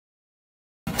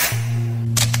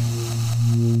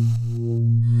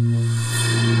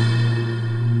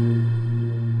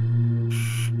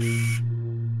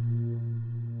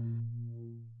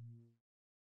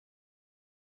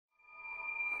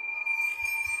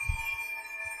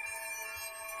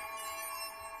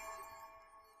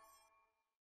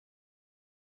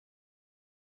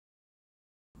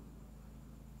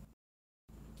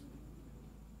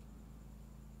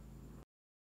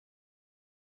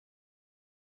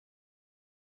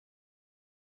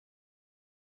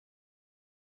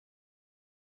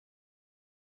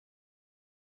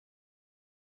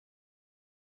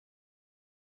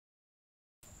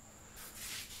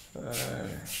Try.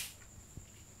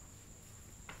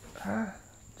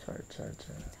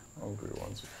 Hungry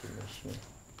want to finish me.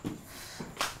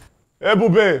 Hey,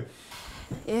 Bube!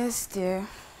 Yes, dear.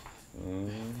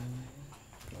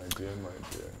 My dear.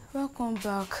 Welcome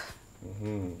back.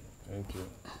 Thank you.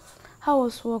 How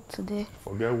was work today?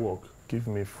 Forget work. Give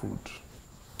me food.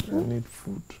 I need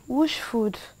food. Which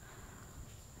food?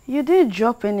 You didn't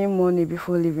drop any money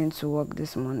before leaving to work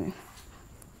this morning.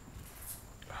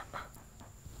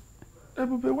 Hey,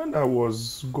 Bube, when I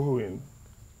was going,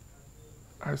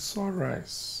 I saw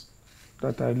rice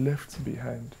that I left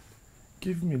behind.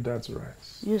 Give me that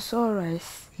rice. You saw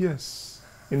rice? Yes,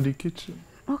 in the kitchen.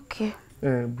 Okay.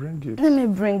 Bring it. Let me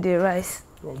bring the rice.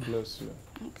 God bless you.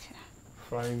 Okay.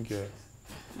 Fine girl.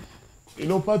 You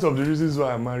know, part of the reasons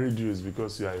why I married you is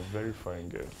because you are a very fine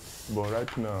girl. But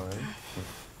right now,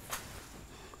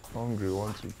 hungry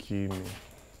want to kill me.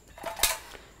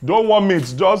 Don't want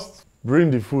meat, just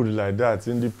bring the food like that,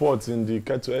 in the pot, in the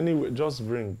kettle, anyway, just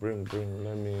bring.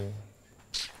 Let me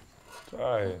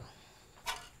try.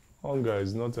 Hunger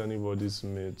is not anybody's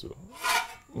mate.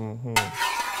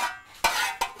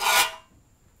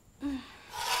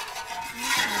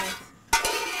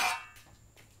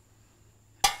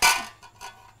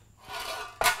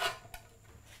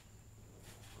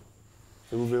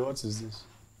 Ebube, what is this?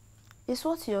 It's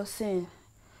what you're saying.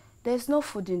 There's no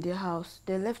food in the house.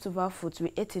 The leftover food,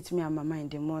 we ate it, me and Mama, in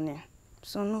the morning.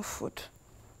 So no food.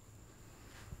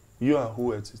 You and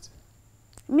who ate it?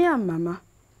 Me and Mama.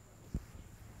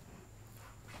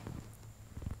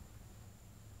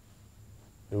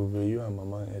 Ebube, you and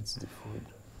Mama ate the food.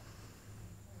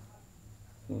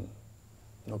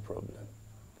 No problem.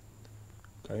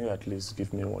 Can you at least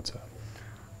give me water?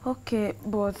 Okay,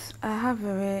 but I have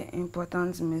a very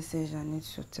important message I need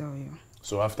to tell you.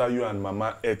 So after you and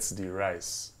Mama ate the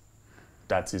rice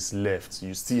that is left,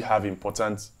 you still have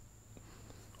important...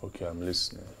 Okay, I'm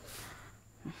listening.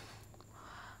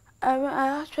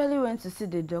 I actually went to see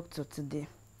the doctor today.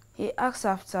 He asked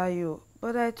after you,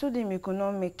 but I told him he could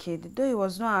not make it, though he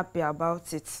was not happy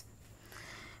about it.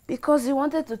 Because he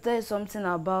wanted to tell you something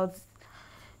about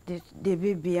the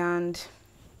baby, and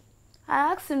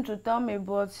I asked him to tell me,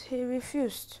 but he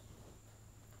refused.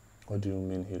 What do you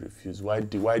mean he refused?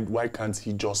 Why can't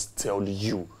he just tell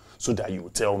you so that you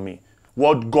tell me?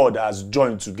 What God has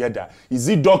joined together, is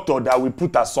it doctor that we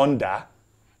put asunder?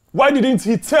 Why didn't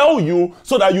he tell you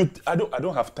so that you... I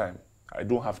don't have time. I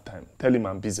don't have time. Tell him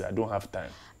I'm busy. I don't have time.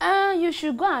 You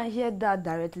should go and hear that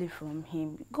directly from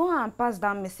him. Go and pass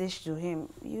that message to him.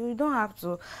 You don't have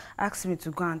to ask me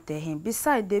to go and tell him.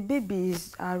 Besides, the baby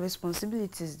is our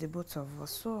responsibilities, the both of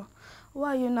us. So,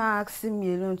 why are you not asking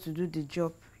me alone to do the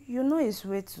job? You know his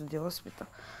way to the hospital.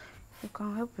 You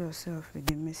can help yourself with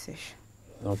the message.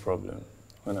 No problem.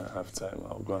 When I have time,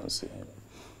 I'll go and see him.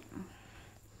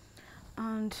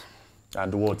 And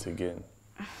what again?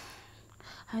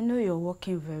 I know you're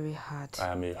working very hard.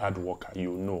 I am a hard worker.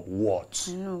 You know what?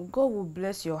 I know. God will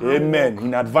bless your hard Amen. work.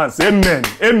 In advance. Amen.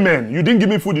 Amen. You didn't give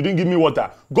me food. You didn't give me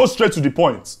water. Go straight to the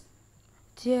point.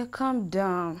 Dear, calm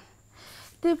down.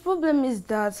 The problem is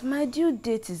that my due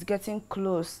date is getting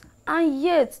close. And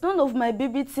yet, none of my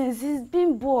baby things is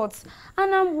being bought.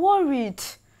 And I'm worried.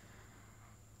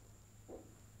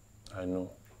 I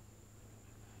know.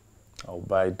 I'll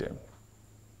buy them.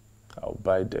 I'll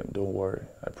buy them. Don't worry.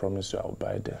 I promise you I'll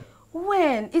buy them.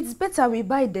 When? It's better we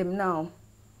buy them now.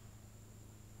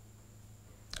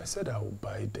 I said I will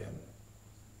buy them.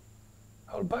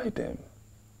 I'll buy them.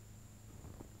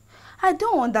 I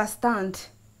don't understand.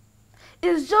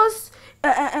 It's just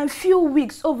a few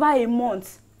weeks, over a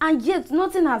month. And yet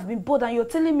nothing has been bought and you're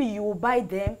telling me you will buy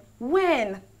them?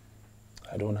 When?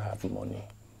 I don't have money.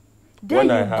 Then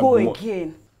you go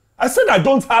again. I said I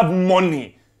don't have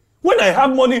money. When I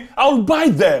have money, I'll buy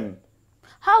them.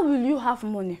 How will you have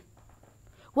money?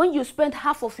 When you spend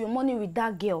half of your money with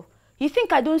that girl, you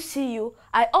think I don't see you?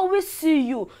 I always see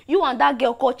you. You and that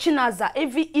girl called Chinaza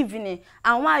every evening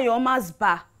and one your ma's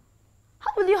bar.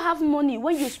 How will you have money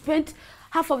when you spend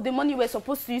half of the money we're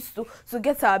supposed to use to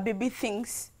get our baby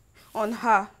things on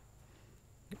her?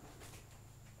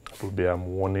 Baby, I'm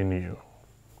warning you.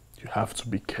 You have to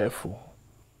be careful.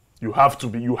 You have to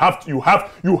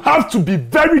be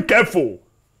very careful.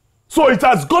 So it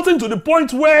has gotten to the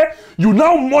point where you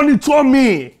now monitor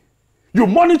me. You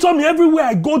monitor me everywhere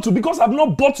I go to because I've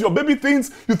not bought your baby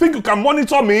things. You think you can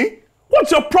monitor me?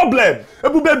 What's your problem?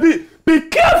 Ebu baby, be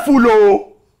careful,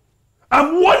 oh.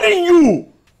 I'm warning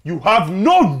you. You have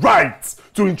no right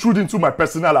to intrude into my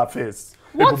personal affairs.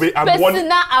 What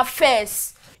personal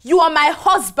affairs? You are my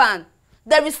husband.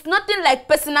 There is nothing like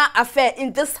personal affair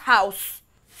in this house.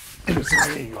 It is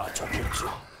me you are talking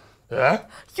to. Yeah?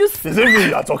 You Is it me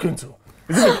you are talking to?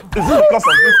 Is it because of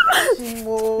this?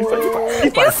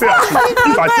 If I say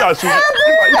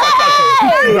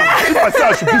I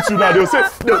should beat you now, they'll say.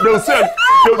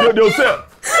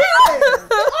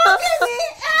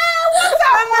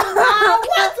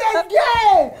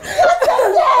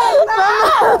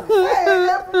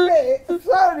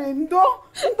 Sorry, don't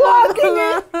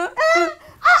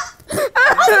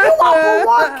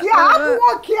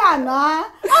walk here now.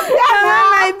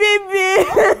 My baby.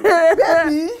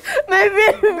 My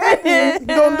baby.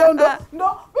 Don't. My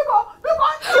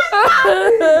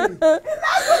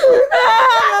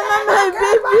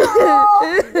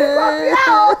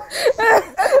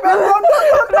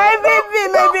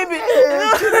baby.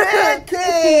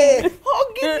 Oh,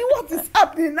 give me what is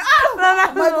happening now.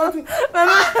 Mama,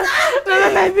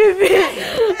 my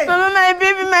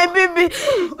baby.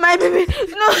 No,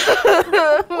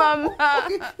 Mama.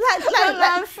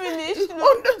 I'm finished. No.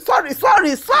 Oh, no, sorry.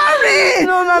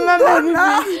 No, Mama,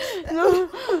 no.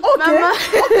 Okay. Mama.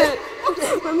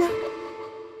 Okay. Mama.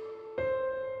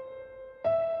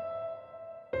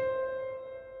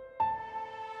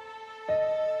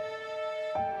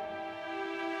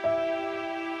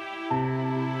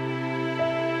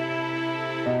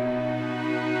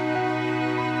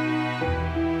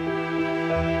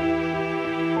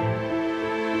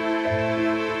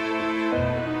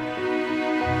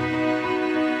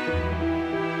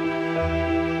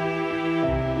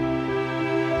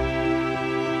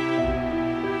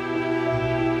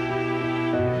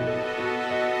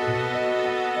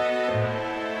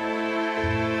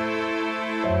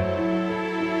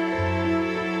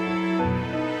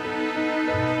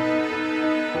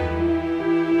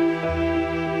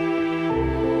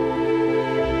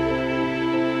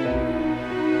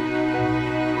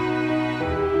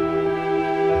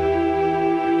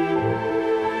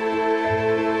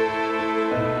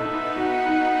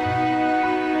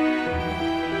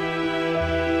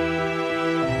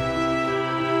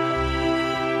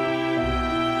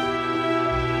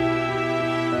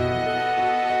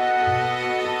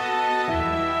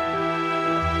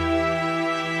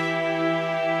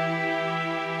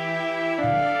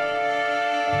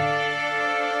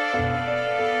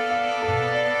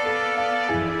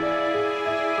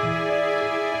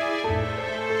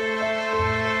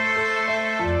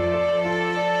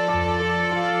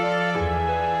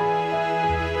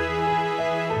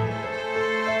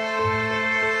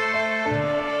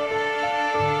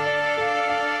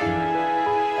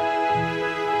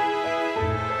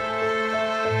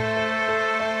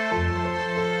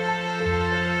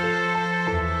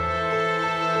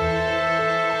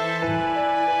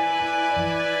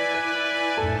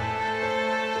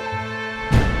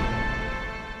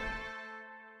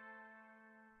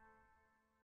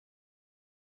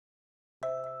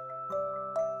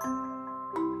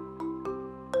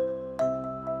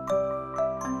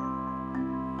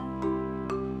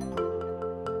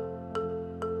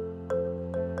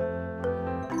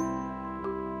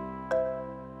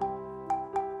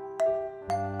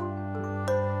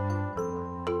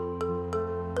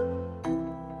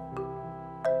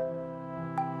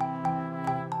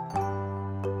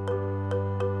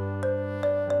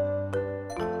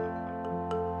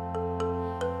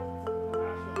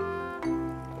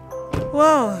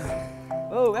 Whoa.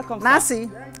 Oh, welcome, sir. Nancy,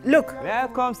 look.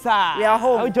 Welcome, sir. We are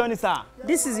home. How journey, sir?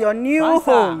 This is your new Fine,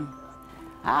 home. Sir.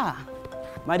 Ah,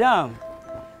 madam,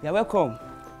 you're welcome.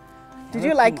 Did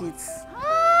you like it?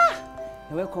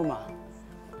 You're welcome, ma.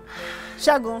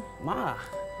 Shagun, Ma.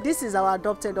 this is our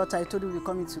adopted daughter. I told you we're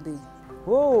coming today.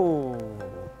 Oh.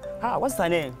 Ah, what's her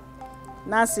name?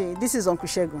 Nancy, this is Uncle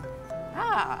Shagun.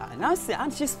 Ah, Nancy,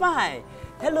 and she's fine.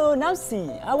 Hello, Nancy.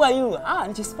 How are you? Ah,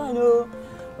 and she's fine, oh.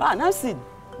 Ah, Nancy.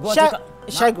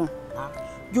 Shagun,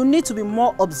 you need to be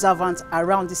more observant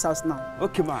around this house now.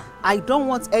 Okay, ma. I don't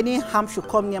want any harm should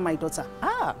come near my daughter.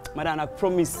 Ah, madam, I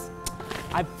promise.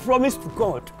 I promise to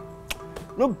God.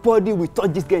 Nobody will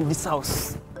touch this girl in this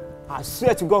house. I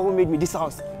swear to God who made me this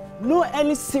house. No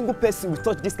any single person will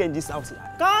touch this girl in this house.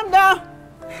 Calm down.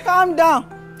 Calm down.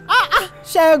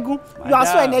 Shagun, you are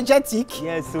so energetic.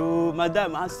 Yes, so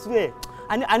madam, I swear.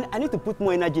 I need to put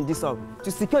more energy in this house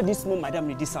to secure this small madam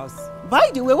in this house.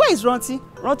 By the way, where is Ronti?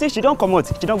 Ronti, she don't come out.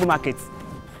 She don't go market.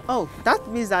 Oh, that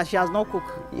means that she has not cooked.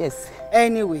 Yes.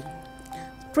 Anyway,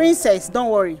 princess, don't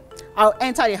worry. I'll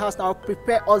enter the house now. I'll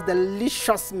prepare us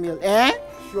delicious meal. Eh?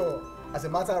 Sure. As a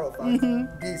matter of fact,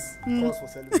 this calls for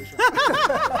celebration.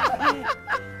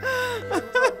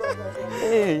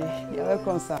 Hey, you're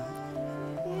welcome, sir.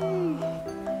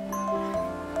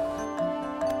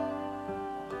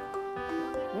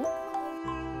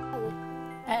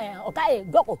 Okay,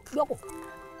 Joko.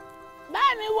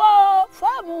 pariwo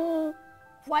fọ́ọ̀mù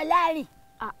Fọlárin.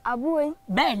 Àbúrò yín.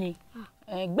 Bẹ́ẹ̀ni.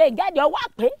 Gbé jáde ọwọ́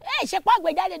pé ṣe pọ́ gbé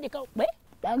jáde nìkan pé.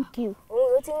 Thank you.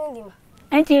 O ti rìn dìmọ̀.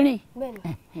 Ẹ ti rìn.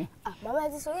 Bẹ́ẹ̀ni. Bàbá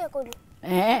ti sọ yẹ kó dùn.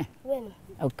 Bẹ́ẹ̀ni.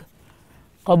 Okay.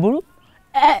 Kò burú.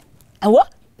 Ẹ̀wọ́.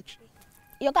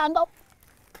 You can go.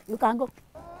 You can go.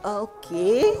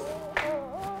 Okay.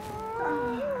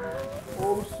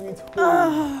 Oh, sweet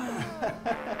home.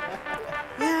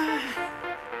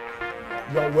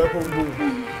 You're welcome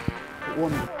home.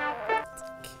 One.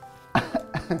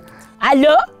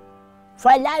 Hello?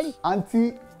 Fọlárin.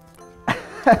 Auntie,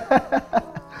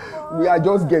 we are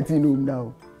just getting home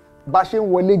now. Bá ṣe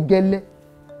ń wọlé gẹ́lẹ́,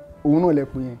 òun náà lẹ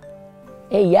pè yẹn.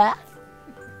 Yeah.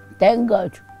 Thank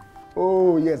God.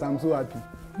 Oh, yes, I'm so happy.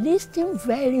 Listen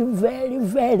very, very,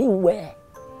 very well.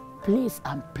 Please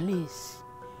and please.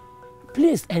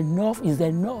 Please, enough is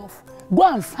enough. Go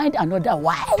and find another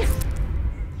wife.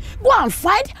 Go and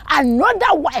find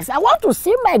another wife. I want to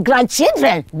see my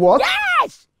grandchildren. What?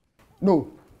 Yes! No,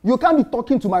 you can't be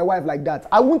talking to my wife like that.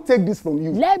 I won't take this from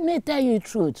you. Let me tell you the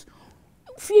truth.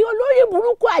 Fi olórí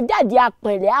burúkú ajáde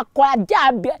apẹ̀rẹ̀ akọ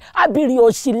ajá abiri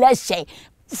òsì lẹ́sẹ̀.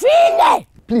 Fílẹ̀!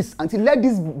 Please, auntie, let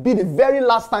this be the very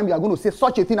last time you are going to say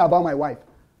such a thing about my wife.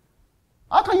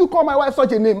 How can you call my wife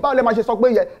such a name? Báwo lẹ máa ṣe sọ pé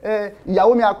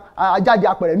ìyàwó mi ajáde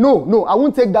apẹ̀rẹ̀? No, I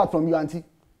won't take that from you, auntie.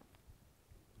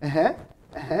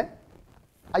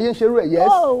 Ayé ń ṣerú ẹ̀, yes.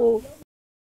 Oh,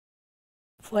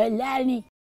 Fọlárin.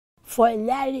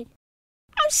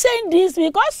 I'm saying this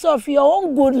because of your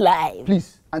own good life.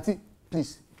 Please, auntie,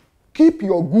 please. Keep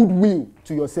your goodwill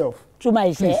to yourself. To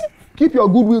myself? Please, keep your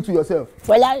goodwill to yourself.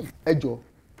 Fọlárin. Ẹ jọ̀ọ́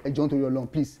nítorí Ọlọ́run,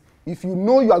 please. If you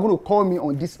know you are going to call me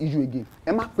on this issue again,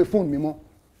 ẹ má pe phone mi mọ́.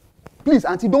 Please,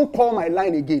 auntie, don't call my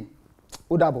line again.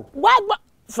 Ó dàbọ̀. Wá gbọ́,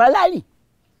 Fọlárin.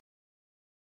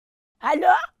 Hello?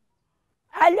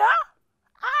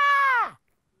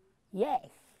 Yes.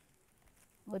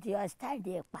 Mo ti understand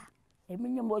ẹ pa. Èmi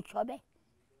ni mo sọ bẹ́ẹ̀.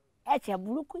 Ẹsẹ̀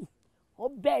burúkú yìí, ó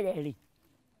bẹ̀rẹ̀ rìn.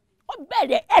 Ó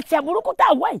bẹ̀rẹ̀ ẹsẹ̀ burúkú tá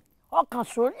a wọ̀ yìí. Ọkàn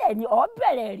sórílẹ̀ ni ó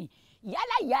bẹ̀rẹ̀ rìn.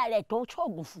 Yálà ìyá rẹ̀ tó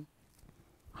ṣoògùn fún.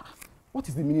 What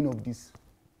is the meaning of this?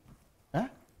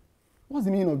 What's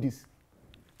the meaning of this?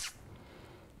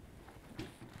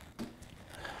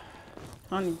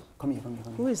 Honey. Come here.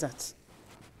 Who is that?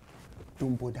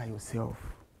 Don't bother yourself.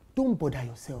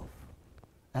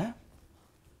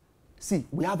 See,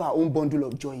 we have our own bundle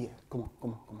of joy here. Come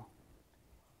on.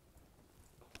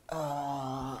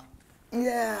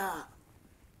 Yeah.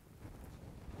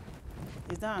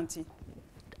 Is that auntie?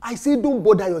 I say don't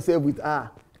bother yourself with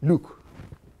her. Look,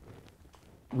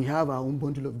 we have our own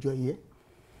bundle of joy here.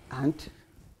 And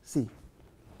see,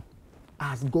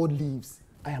 as God lives,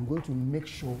 I am going to make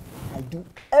sure I do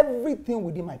everything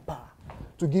within my power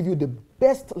to give you the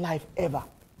best life ever.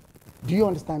 Do you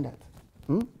understand that?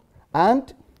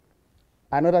 And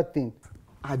another thing,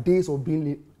 our days of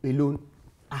being alone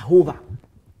are over.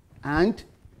 And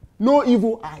no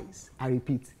evil eyes, I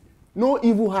repeat, no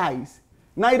evil eyes,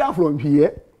 neither from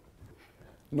here,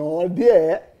 nor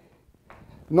there,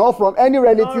 nor from any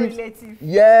relative.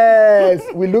 Yes,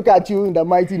 we look at you in the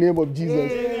mighty name of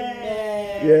Jesus.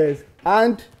 Yes,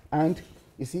 and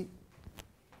you see,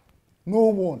 no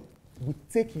one will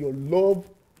take your love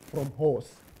from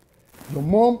us. Your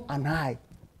mom and I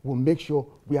will make sure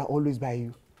we are always by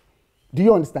you. Do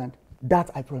you understand? That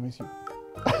I promise you.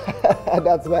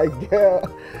 That's my girl.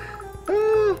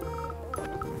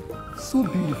 So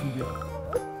beautiful, girl.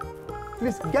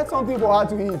 Please get something for her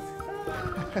to eat.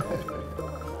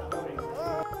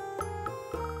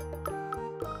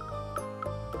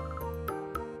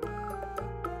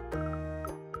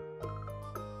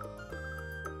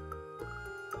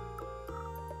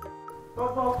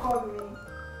 Papa, call me.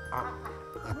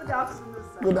 Good afternoon,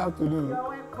 sir. Good afternoon. You're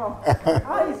welcome.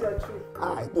 How is your trip?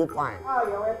 It's doing fine. Oh,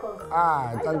 you're welcome, sir. Thank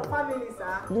How's your you. family,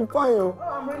 sir? Doing fine, yo. Oh,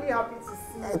 I'm really happy to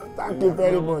see you. Thank you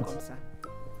very much.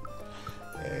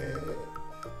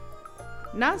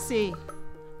 Nancy,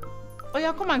 oh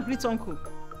yeah, come and greet uncle.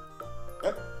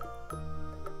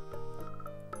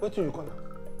 What do you call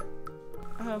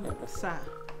her? Sir,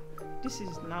 this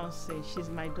is Nancy. She's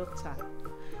my daughter.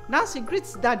 Nancy,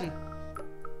 greet daddy.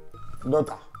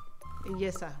 Daughter.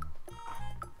 Yes, sir.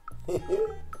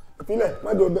 File,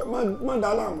 má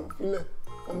dá láàmú, file.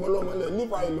 Ọmọ ọlọ́mọ lẹ̀,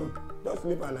 leave her alone. Just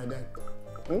leave her like that.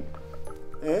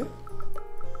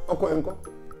 Ọkọ ẹ̀ ńkọ́?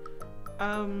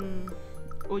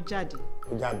 Ó jáde.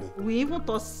 Ó jáde. We even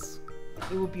thought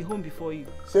he will be home before you.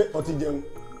 Ṣé ó ti jẹun?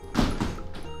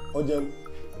 Ó jẹun.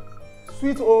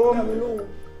 Sweet home. Dá mi lóhùn.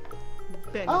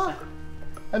 Bẹ́ẹ̀ni, sir.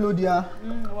 Hello, dear.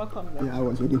 Welcome, sir. Yeah, I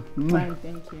was with you. Fine,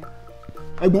 thank you.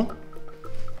 Ẹ̀gbọ́n,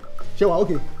 ṣé wà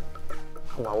okay?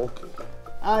 Wow, okay.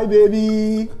 Hi,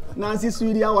 baby. Nancy,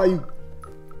 sweetie, how are you?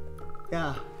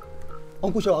 Yeah.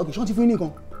 Uncle Shawa, okay, shanti fún yín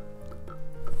nìkan.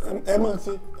 Ẹ máa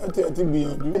ṣe ẹ ti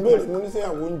gbìyànjú. Ìbéèrè mo ní ṣé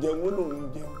àwọn oúnjẹ wo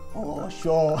lòun jẹun. Oh,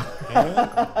 sure.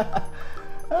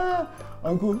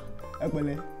 Uncle, ẹ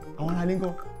pẹ̀lẹ́. Àwọn ará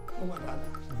ńkọ́?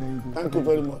 Very good. Thank you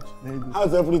very much. Very good.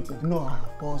 How's everything? No,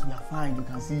 of course, we are fine. You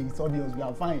can see, it's obvious, we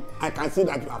are fine. I can see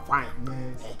that you are fine.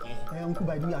 Yes. Hey, Uncle,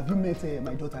 by the way, have you met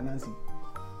my daughter Nancy?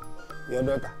 Your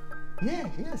daughter? Yeah,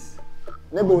 yes.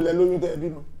 Níbo lẹ lóyún tẹ́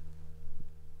bímọ?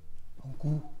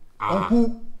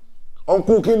 Uncle.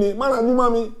 Uncle kini? Má ràjú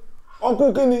mọ́ mi.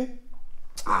 Uncle kini?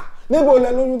 Níbo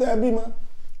lẹ lóyún tẹ́ bímọ?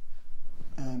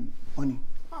 Honey,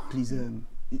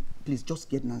 please just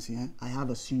get Nancy. I have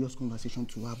a serious conversation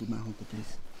to have with my uncle,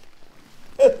 please.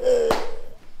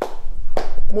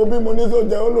 Mo bí mo ní so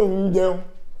jẹ ó lòun jẹun.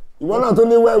 Ìwọ náà tó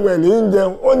ní wẹ́wẹ́ lè ń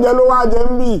jẹun. Oúnjẹ ló wá jẹ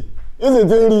ń bì. Ìsì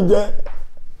ti ń rí jẹ.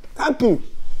 Thank you.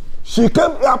 She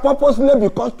came here purposely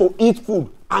because to eat food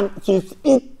and she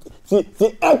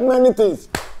ate many things.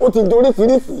 Ó ti dorí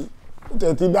sírísì. Ó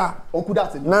tẹ̀ ti dá. Uncle,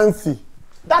 that's enough. Nancy.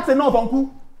 That's enough, Uncle.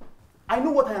 I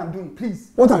know what I am doing,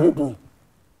 please. What are you doing?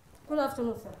 Good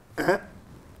afternoon, sir.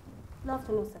 Good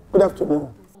afternoon, sir. Good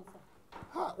afternoon.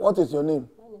 What is your name?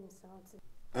 My name is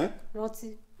Ranti.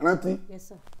 Ranti. Ranti? Yes,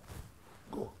 sir.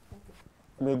 Go.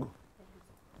 Let me go.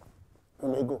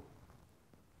 Let me go.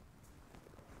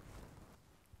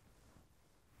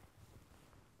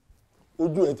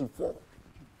 Ojú ẹ ti fọ́.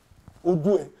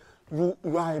 Ojú ẹ,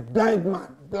 you are a blind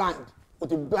man, blind. O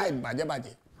ti blind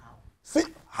bàjẹ́bàjẹ́. See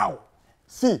how?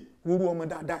 See, wúru ọmọ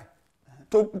dáadáa.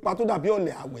 Tó pupa tó dàbí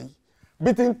ọ̀lẹ̀ àwẹ̀ yìí.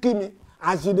 Bí ti ń kí mi,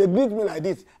 as she dey greet me like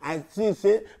this, I see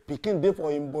say pikin dey for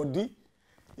him body.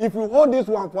 If you hold this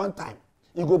one time,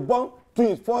 e go born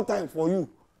twins 4 times for you.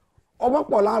 Ọmọ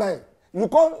pọ̀ lára ẹ̀. You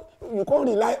can't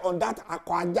rely on that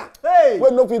akọ ajá. Hey! Wey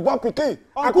no fit born pikin.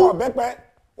 Akọ ọ̀bẹ́pẹ.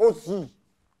 O sì.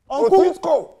 Uncle,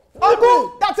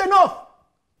 that's enough.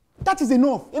 That is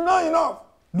enough. Enough.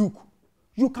 Look,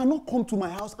 you cannot come to my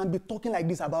house and be talking like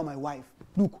this about my wife.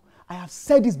 Look, I have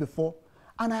said this before,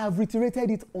 and I have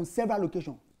reiterated it on several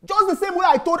occasions. Just the same way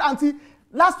I told Auntie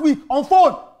last week on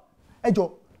phone.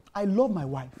 Ejo, I love my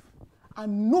wife,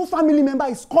 and no family member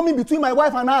is coming between my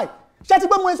wife and I. Ṣé ti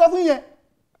gbọ́ mo sọ fún yẹn?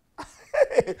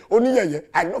 Oníyẹ̀yẹ̀,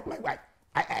 I love my wife.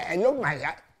 I love my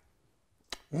wife.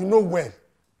 You know well.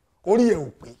 Orí ẹ̀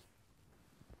ò pé.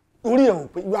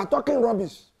 You are talking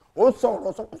rubbish. O sọ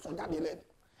ọ̀rọ̀ sọkúsọ jáde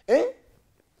lẹ́nu.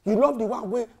 You love the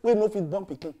one wey no fit born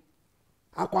pikin.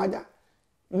 Akọ ajá.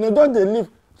 You don dey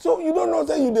live. So you don't know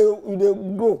say you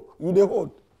dey grow, you dey hold.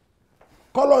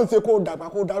 Kọ́lọ́ ń ṣe kó dàgbà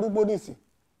kó darúgbó nísìn.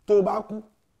 Tó bá kú.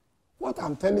 What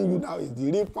I'm telling you now is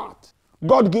the real fact.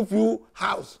 God give you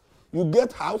house. You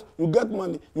get house, you get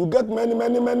money, you get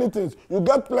many things. You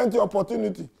get plenty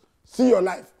opportunity. See your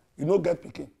life. You no get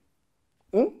pikin.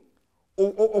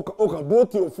 O kàn dúró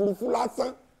ti òfurufú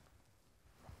lásán.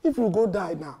 If you go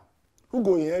die now, who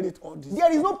go inherit all this?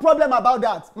 There is no problem about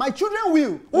that. My children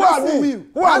will. Who are they?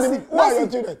 Who are your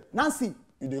children? Nancy.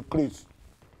 You dey craze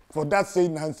for that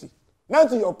saying Nancy.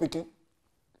 Nancy your pikin.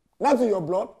 Nancy your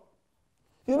blood.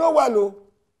 You know well o.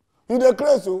 You dey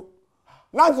craze o.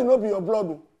 Nancy no be your blood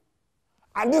o.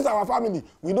 And this our family,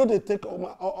 we no dey take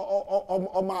ọmọ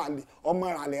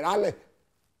àlè rálẹ̀.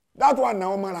 That one na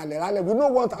ọmọ àlè rálẹ̀. We no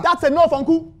want her. That's enough,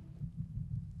 Uncle.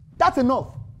 That's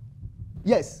enough.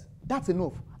 Yes, that's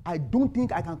enough. I don't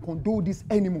think I can condone this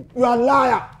anymore. You are a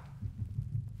liar.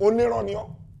 Onírọ́ ni ọ́.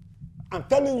 I'm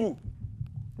telling you.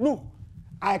 Look,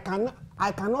 I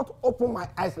cannot open my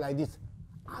eyes like this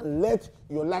and let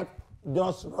your life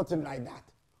just rotten like that.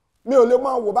 Mi ò lè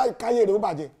máa wò báyìí káyé rẹ̀ ó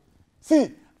bàjẹ́.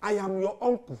 See, I am your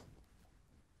uncle.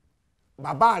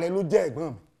 Bàbá rẹ̀ ló jẹ́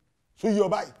ẹ̀gbọ́n mi. So yọ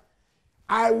báyìí.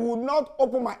 I will not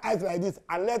open my eyes like this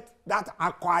and let that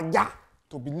akọ ajá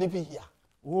to be living here.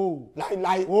 Oh.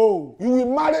 Like, oh. You will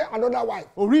marry another wife.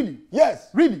 Oh, really? Yes.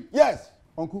 Really? Yes.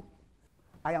 Uncle,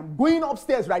 I am going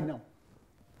upstairs right now.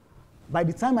 By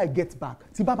the time I get back,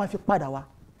 tí bá máa fi padà wá,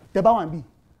 tẹ́ bá wà níbí,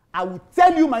 I will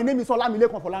tell you my name is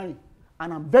Olamilekan Folarin,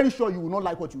 and I'm very sure you will not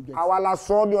like what you get. Àwa la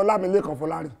sọ ní Olamilekan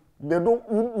Folarin. They don't,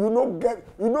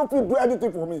 you don't fit do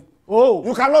anything for me. Oh.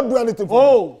 You cannot do anything for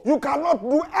me. You cannot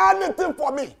do anything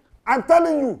for me. I'm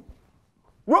telling you.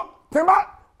 No, tí bá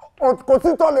kò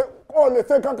sí tó lè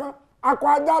ṣe kankan. Akọ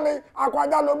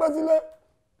ajá ló gbé sílé.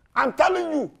 I'm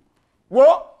telling you. Wo,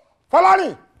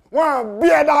 Folarin, wọ́n bí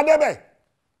ẹ̀dá débẹ̀.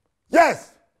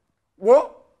 Yes. Wo,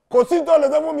 kò sí tó lè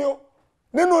ṣe fún mi o.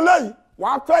 Nínú ilé yìí,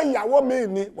 wàá fẹ́ ìyàwó mi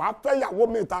ni, wàá fẹ́ ìyàwó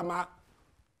mi tá máa.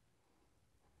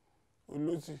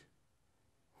 Olóṣì.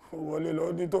 Wọlé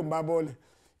lọ ní tó ń bá bọ́ọ̀lù.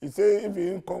 He say if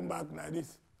he come back like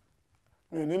this,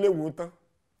 mi ò ní lè wò tán.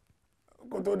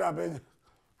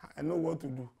 I know what to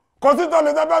do. Consider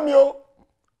the me.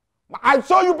 I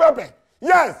show you Pepe.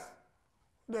 Yes.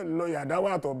 The lawyer that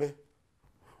want to be.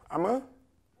 Ama.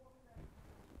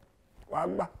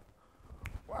 Wagba.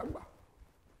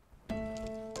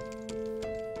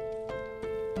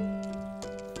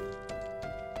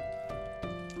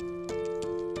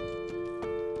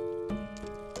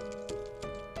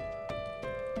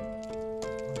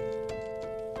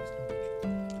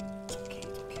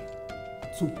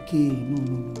 It's okay. No,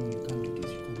 you can't do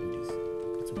this.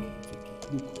 It's okay.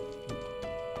 Look.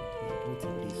 We are both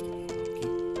in this together,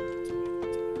 okay?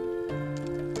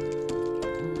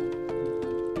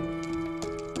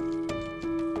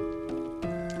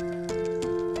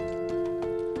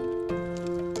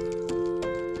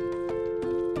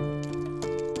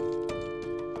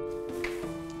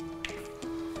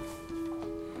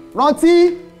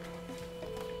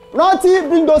 Naughty,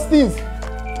 bring those things.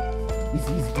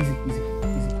 Easy.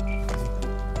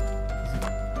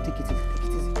 Take it easy.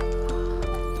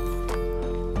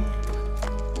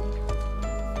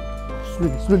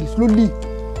 Slowly.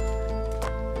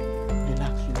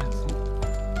 Relax.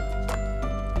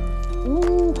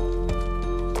 Ooh.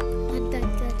 Dad.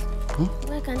 Huh?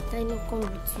 Why can't I not come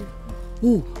with you?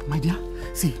 Oh, my dear.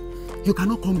 See, you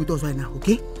cannot come with us right now,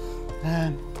 okay?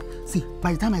 See,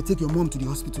 by the time I take your mom to the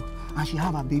hospital and she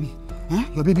have her baby,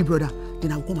 your baby brother,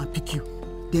 then I'll come and pick you.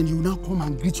 Then you now come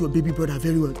and greet your baby brother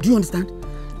very well. Do you understand?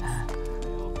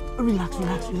 Relax.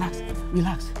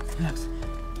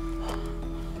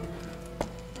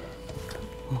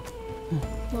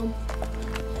 Mom,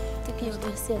 take care of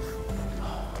yourself.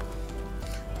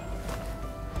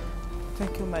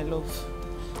 Thank you, my love.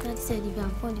 Daddy said if you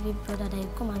have found the baby brother, that you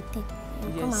come and pick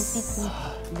me.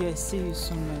 Yes, see you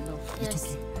soon, my love.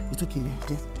 Yes. It's okay.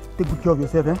 Just take good care of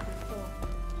yourself, Yeah.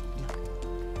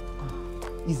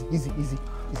 Easy. Take it easy.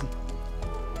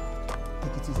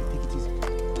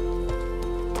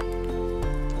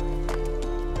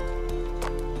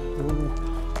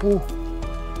 Oh.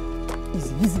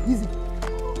 Easy.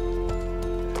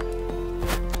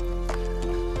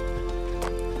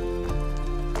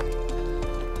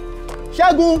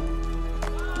 Shagun!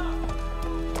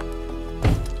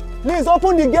 Please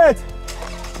open the gate.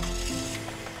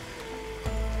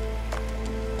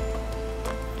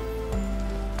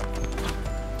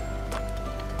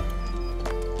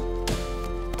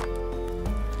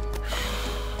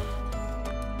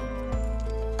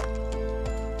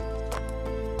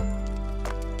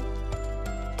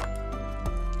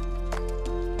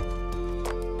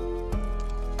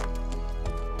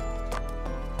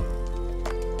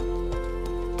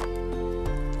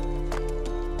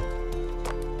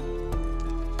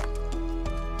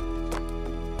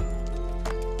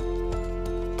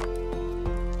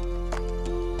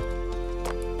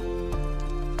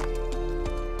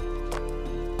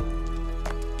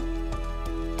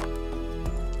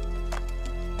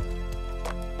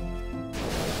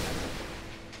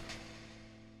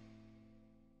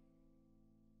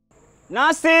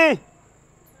 Nancy!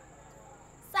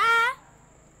 Sir?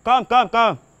 Come.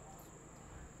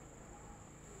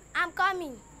 I'm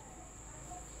coming.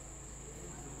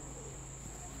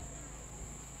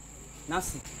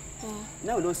 Nancy,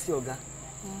 now we don't see Oga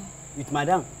with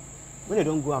madam. When they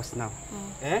don't go out now,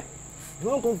 they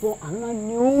don't go for another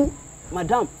new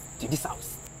madam to this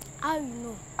house. How you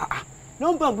know?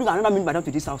 No one bring another new madam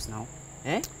to this house now.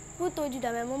 Who told you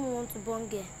that my mom wants to born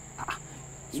girl?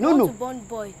 She no. wants to born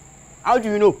boy. How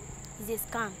do you know? It's a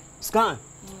scam. Scam?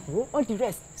 All the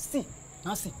rest. See,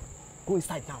 Nancy, go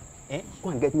inside now. Go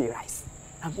and get me rice.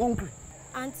 I'm hungry.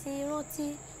 Auntie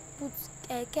Roti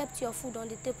kept your food on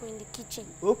the table in the kitchen.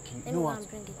 Okay, Let me go and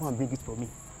bring it. Go and bring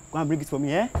it for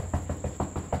me.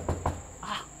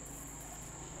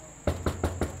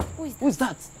 Who is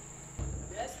that?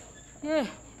 Yes. Yeah,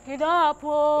 get up,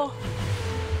 oh.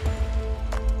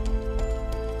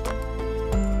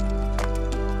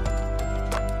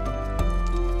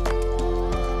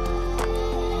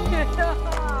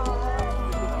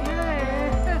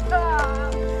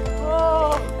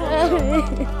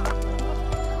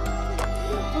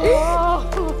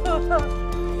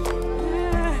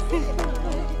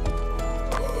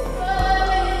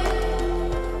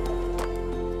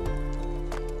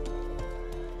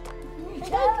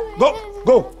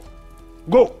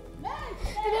 Go.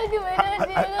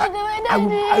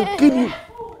 I'll kill you.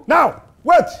 Now,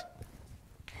 wait.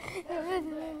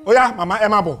 Oh yeah, Mama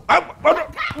Emma Bo.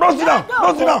 Don't sit down.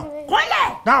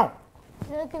 Now.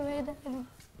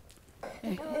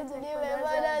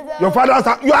 Your father's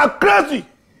house. You are crazy.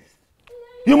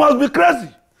 You must be crazy.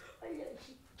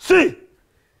 See,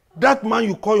 that man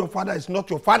you call your father is not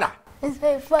your father. It's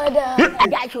my father.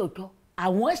 Adatu, I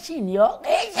want to see you.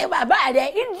 It's my father.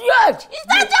 Idiot. It's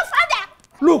not your father.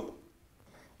 Look,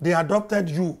 they adopted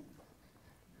you.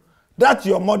 That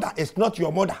your mother is not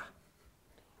your mother.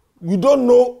 We don't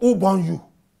know who born you.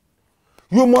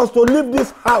 You must leave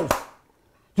this house.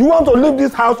 You want to leave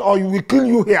this house or you will kill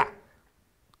you here.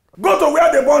 Go to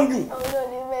where they born you.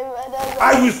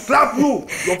 I will slap you.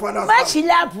 Your father's house.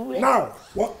 Now,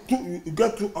 you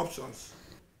get two options.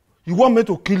 You want me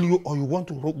to kill you or you want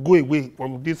to go away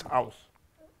from this house?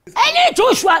 Any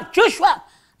Joshua.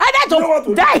 Either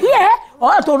to die here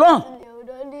or to run.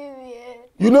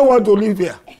 You don't want to live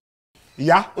here.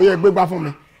 Yeah, oh yeah, big back for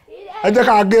me. I just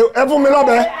can't give. Ẹ fún mi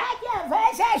lọ́bẹ.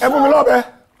 Ẹ fún mi lọ́bẹ.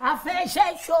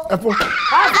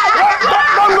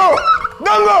 Don't go.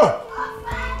 Don't go.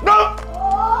 Don't.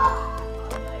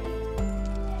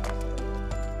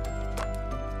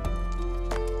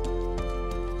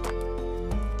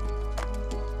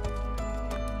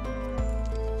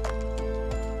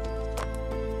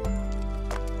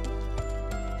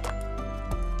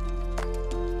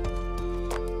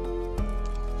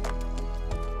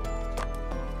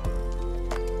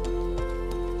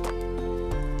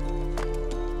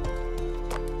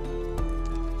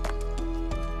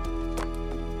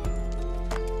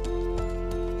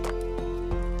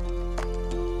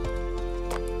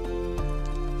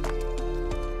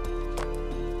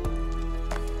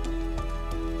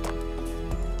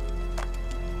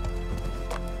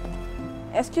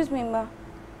 Excuse me, ma.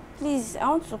 Please, I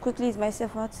want to quickly ease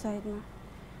myself outside, ma.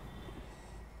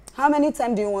 How many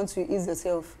times do you want to ease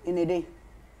yourself in a day?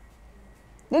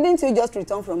 Didn't you just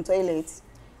return from toilet?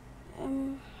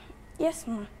 Yes,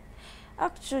 ma.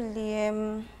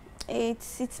 Actually,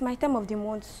 it's my time of the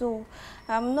month, so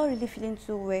I'm not really feeling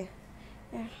too well.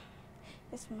 Yeah.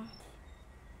 Yes, ma.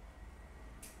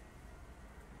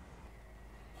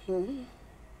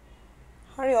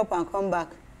 Hurry up and come back.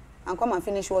 And come and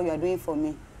finish what you are doing for me.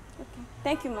 Okay.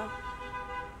 Thank you, ma.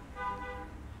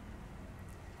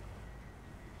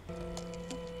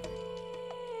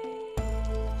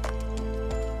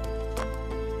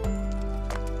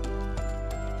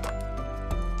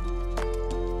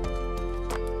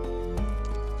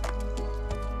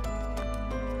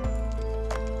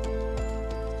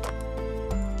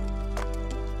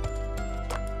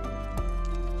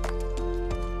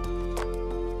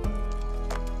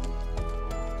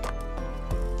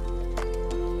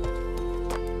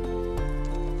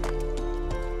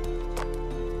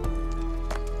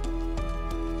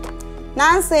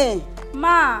 Nancy!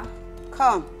 Ma!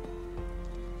 Come.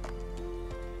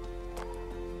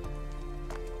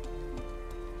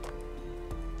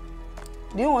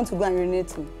 Do you want to go and urinate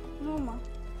too? No, ma.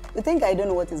 You think I don't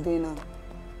know what is going on?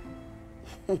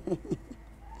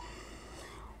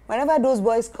 Whenever those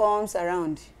boys comes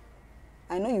around,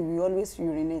 I know you will always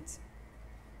urinate.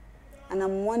 And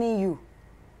I'm warning you.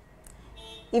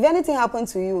 If anything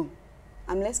happens to you,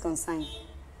 I'm less concerned.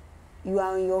 You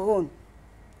are on your own.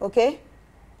 Okay?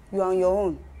 You are on your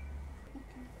own.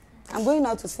 Okay. I'm going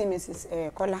out to see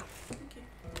Mrs. Kola. Okay.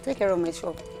 Take care of my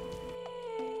shop.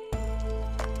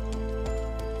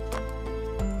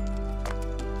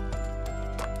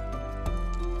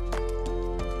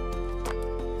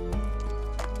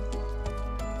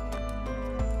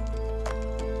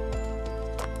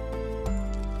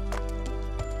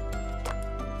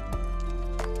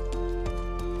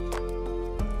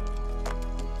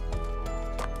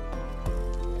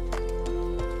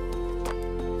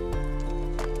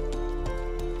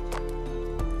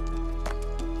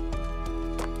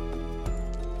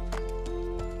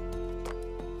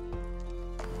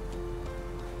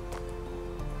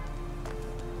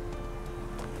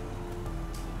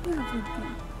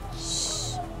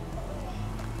 Shh.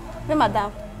 Hey,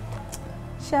 madam.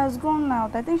 She has gone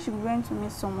out. I think she went to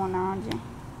meet someone around here.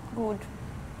 Good.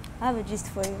 I have a gist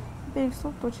for you. Babe,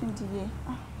 stop touching the hair.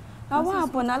 What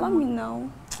happened? Allow me now.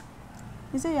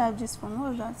 You say you have gist for me. What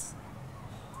was that?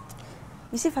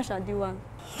 You see Fashion D1?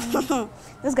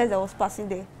 Those guys that was passing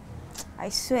there. I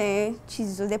swear,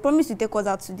 Jesus, they promised to take us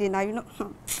out today. Now, you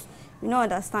don't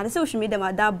understand. They say we should meet them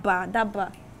at that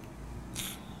bar.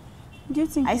 Do you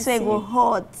think I swear it will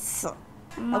hot.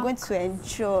 I'm going to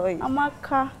enjoy.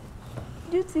 Amaka,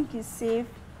 do you think it's safe?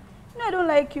 No, I don't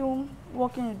like you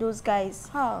working with those guys.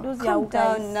 Those Calm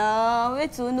down now.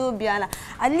 Wait to know Biana.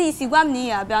 At least you want me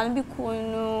Biana be cool,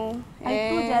 no. I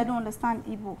told you I don't understand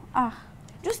Igbo.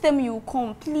 Just tell me you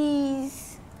come,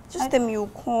 please. Tell me you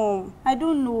come. I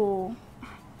don't know.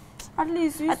 At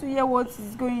least you used to hear what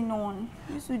is going on.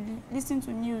 You used to listen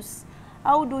to news.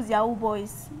 How those Yahoo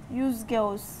boys use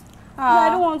girls. I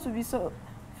don't want to be so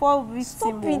fall victim.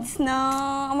 Stop it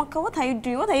now. Amaka, what are you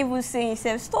doing? What are you even saying,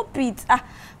 Sef? Stop it.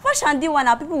 Fash and D1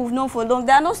 are people we've known for long.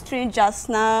 They are not strangers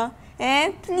now.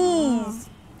 Please.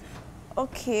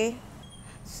 Okay.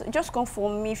 So just come for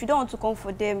me. If you don't want to come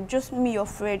for them, just me, your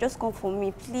friend. Just come for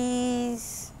me,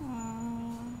 please.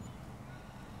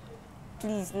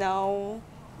 Please now.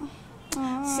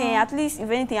 See, at least if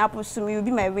anything happens to me, you'll be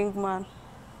my wingman.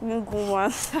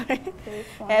 Wingwoman, sorry.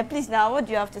 Please now, what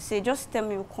do you have to say? Just tell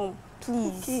me you'll come,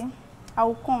 please. Okay, I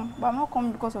will come, but I'm not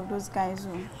coming because of those guys.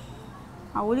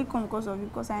 I will only come because of you,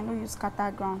 because I know you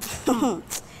scatter ground.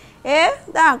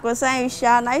 That concern you,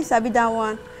 Sha. Now you sabi that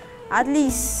one. At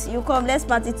least you come. Let's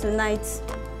party tonight.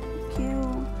 Okay.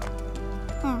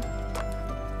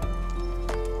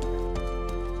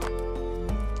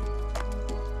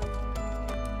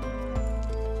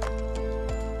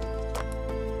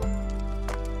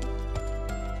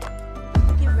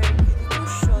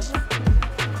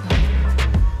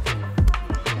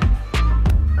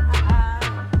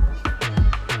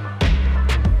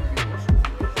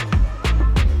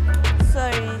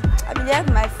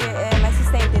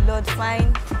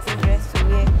 Fine, fitting dress to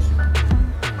wear.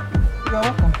 You're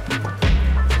welcome.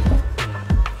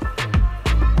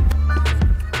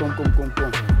 Come.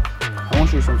 I want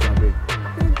to show you something, babe.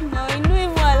 No, you don't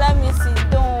even allow me to sit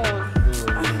down.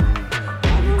 I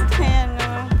don't care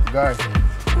now. Guy.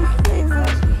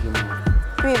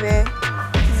 Baby,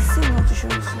 you still want to show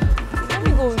me something. Let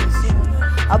me go with you.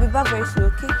 I'll be back very soon,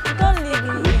 okay? Don't leave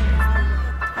me.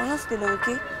 I'm not still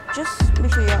okay. Just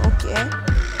make sure you're okay,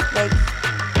 Like,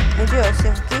 enjoy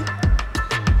yourself, okay?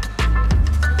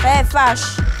 Hey, Fash.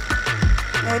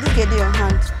 Now, this get in your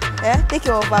hand. Take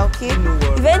care of her, okay? No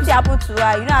worries. If anything happen to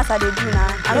her, you know how they do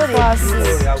now. I know they do. No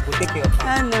worry, I'll go take care of her. I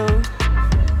know.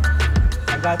 I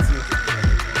got you.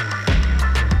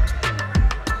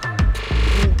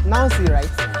 Nancy,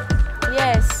 right?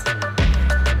 Yes.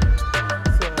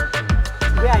 So,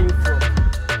 where are you from?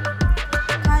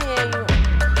 Can't hear you.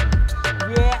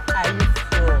 Where are you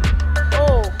from?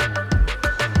 Oh.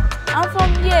 I'm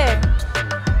from here.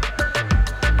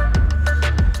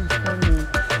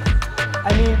 I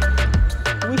mean,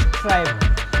 which tribe,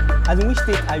 as in which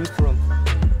state are you from?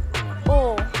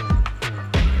 Oh,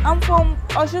 I'm from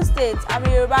Osun State. I'm a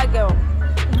Yoruba girl.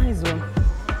 Nice one.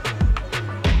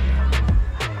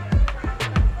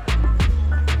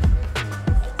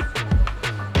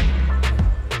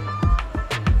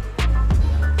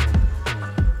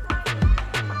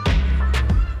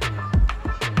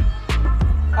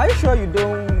 Are you sure you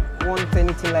don't want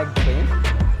anything like drink?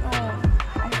 Oh,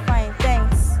 I'm fine,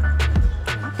 thanks.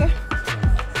 Okay.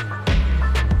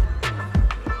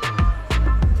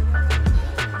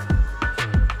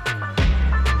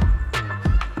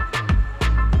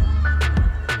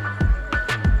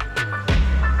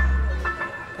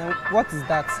 And what is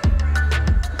that?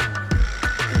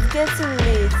 It's getting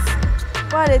late.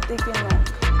 Why are they taking long?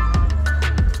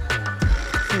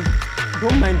 See,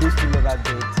 don't mind those two lovers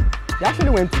bed. They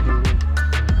actually went to the room.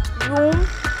 Room?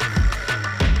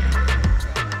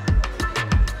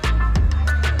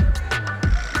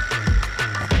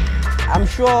 I'm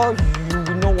sure you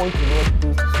will not want to rush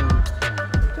those two.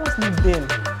 Just leave them.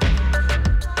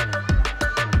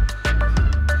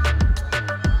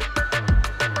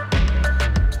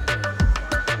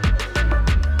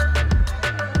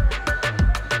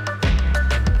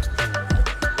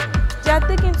 They are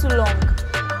taking too long.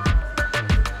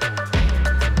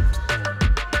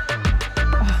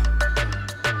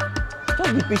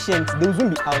 Just be patient. They will soon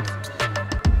be out.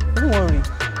 Don't worry.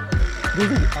 They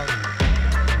will be out.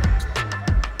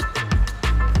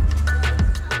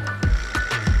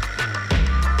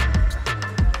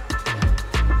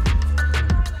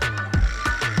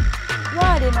 Why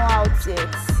are they not out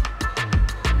yet?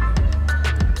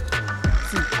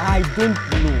 See, I don't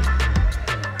know.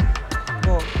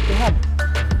 But perhaps,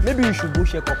 maybe you should go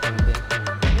check up on them.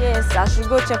 Yes, I should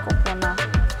go check up on her.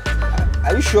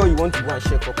 Are you sure you want to go and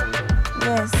check up on them?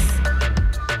 Yes.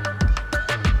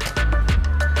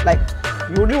 Like,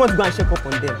 you really want to go and check up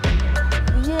on them?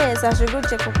 Yes, I should go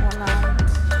check up on her.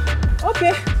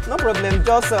 Okay, no problem.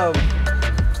 Just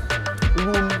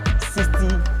room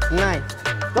 69.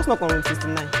 Just knock on room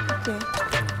 69. Okay.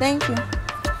 Thank you.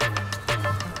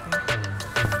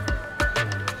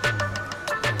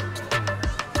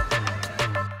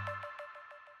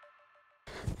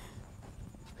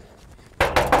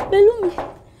 Belumi.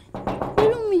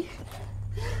 Belumi.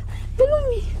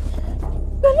 Belumi.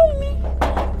 Belumi.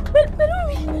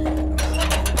 Belumi.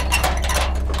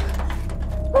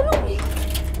 Belumi.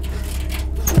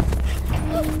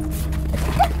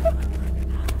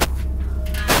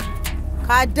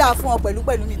 Ká dáa fún ọ pẹ̀lú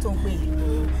mi tó ń pè yín.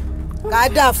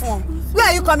 Where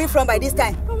are you coming from by this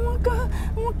time? Amaka.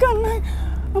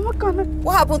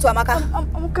 What happened to Amaka?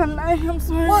 Amaka, I'm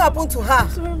sorry. What happened to her? I'm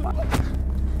sorry, ma.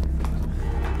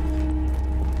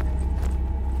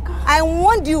 I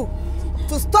warned you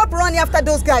to stop running after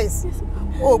those guys.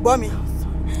 Oh, Bummy.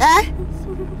 Eh?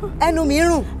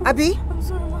 Enumiru, Abi? I'm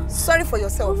sorry, ma. Sorry for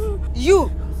yourself. You,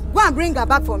 go and bring her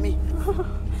back for me.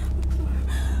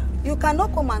 You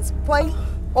cannot come and spoil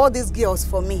all these girls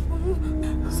for me.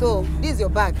 So, this is your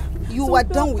bag. You are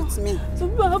done with me.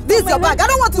 This is your bag. I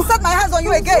don't want to set my hands on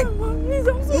you again.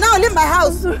 Now leave my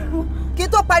house.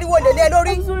 Leave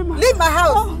my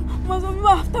house.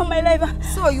 After my life.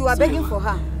 So you are begging for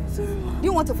her. Do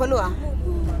you want to follow her?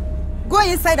 Go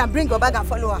inside and bring your bag and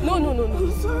follow her. No.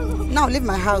 Now leave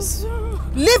my house.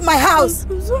 Leave my house.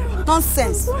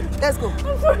 Nonsense. Let's go.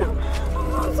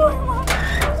 I'm sorry, ma.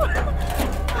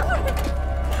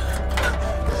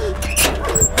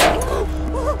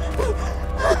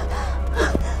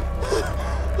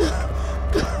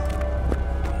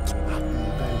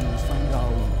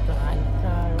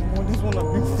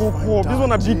 This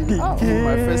one a big thing.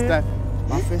 My first time.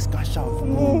 My first cash out.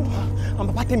 No.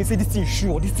 And Papa tell me say this thing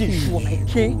sure. This thing sure. Like,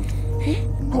 okay?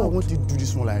 No, I want you to do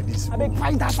this one like this. I beg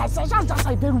find that side. That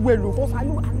side very well. Because I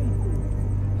know.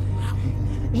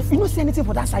 You don't see anything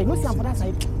for that side. You don't see for that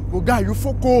side. Oh, guy, you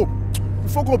fuck up. You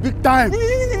fuck up big time. Guy,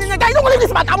 you don't want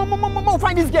this man. I'm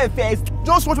find this girl first.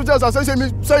 Just watch what else I say me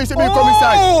come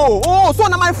inside. Oh, so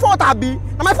now my fault, Abi.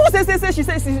 Now my fault say she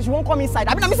won't come inside.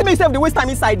 I mean, I'm saying myself the waste time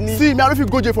inside me. See, me I don't feel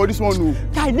go jail for this one, no.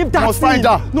 Guy, leave that. Must find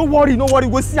her. No worry,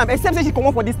 go see am. Except say she come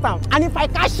up for this town. And if I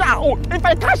catch her, no,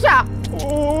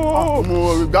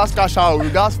 we got cash out. We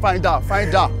got find her.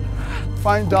 Find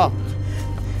her.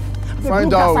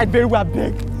 That side very well,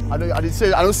 beg. I didn't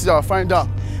say I don't see her. Find her.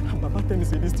 Papa tell me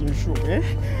say this thing sure, eh?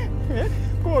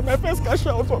 God, my first cash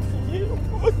out of you.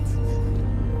 What?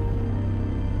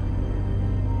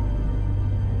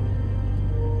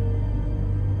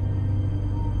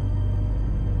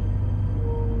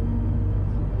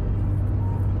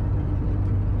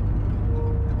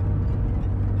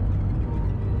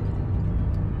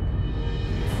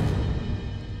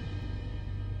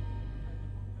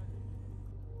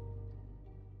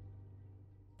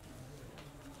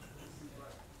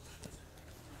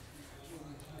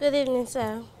 Good evening,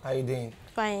 sir. How you doing?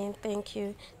 Fine, thank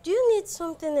you. Do you need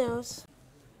something else?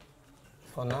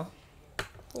 For now?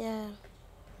 Yeah.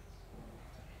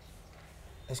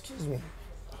 Excuse me.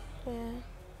 Yeah.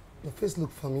 Your face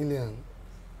looks familiar.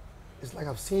 It's like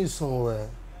I've seen you somewhere.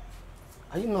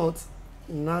 Are you not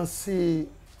Nancy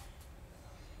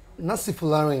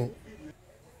Fularin?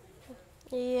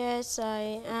 Yes,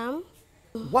 I am.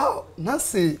 Wow,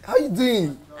 Nancy, how you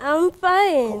doing? I'm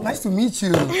fine. Oh, nice to meet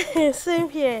you. Same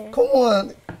here. Come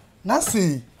on,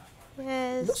 Nancy.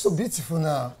 Yes. You look so beautiful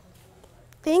now.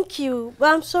 Thank you.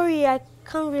 But I'm sorry, I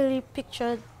can't really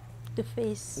picture the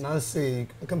face. Nancy,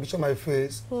 you can picture my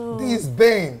face. Oh. This is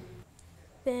Ben.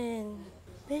 Ben.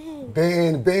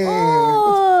 Ben.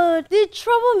 Oh, the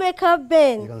troublemaker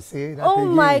Ben. You can see that Oh again.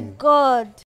 my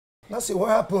God. Nancy, what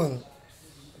happened?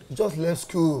 You just left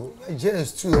school. I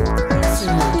just too.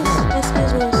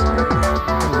 Excuse me, sir.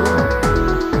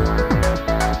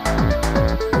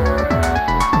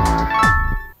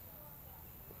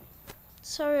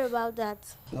 Sorry about that.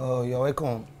 Oh, you're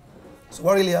welcome. So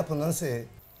what really happened, Nancy?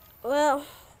 Well,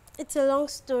 it's a long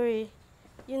story.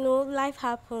 You know, life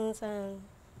happens and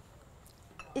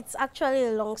it's actually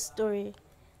a long story.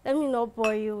 Let me not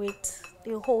bore you with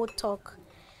the whole talk.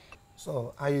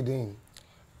 So, how you doing?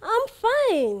 I'm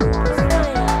fine.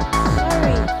 Sorry.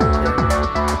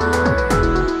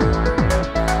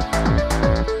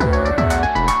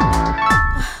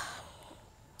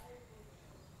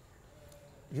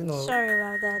 You know. Sorry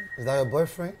about that. Is that your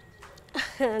boyfriend?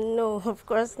 No, of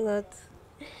course not.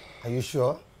 Are you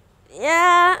sure?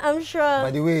 Yeah, I'm sure. By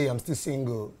the way, I'm still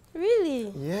single.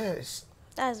 Really? Yes.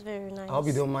 That's very nice. I hope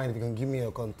you don't mind if you can give me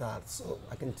your contact so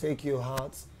I can take you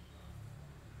out.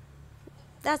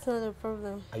 That's not a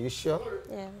problem. Are you sure?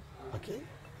 Yeah. Okay.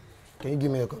 Can you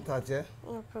give me your contact, yeah?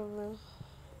 No problem.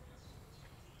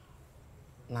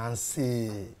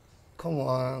 Nancy, come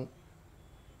on.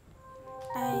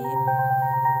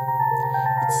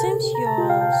 It seems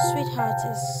your sweetheart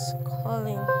is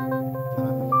calling.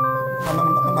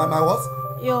 My what?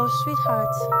 Your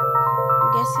sweetheart. I'm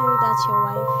guessing that's your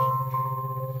wife.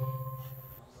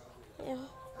 Yeah.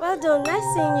 Well done. Nice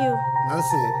seeing you.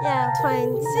 Nancy. Yeah,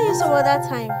 fine. See you some other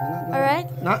time. All right?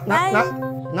 Bye.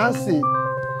 Nancy.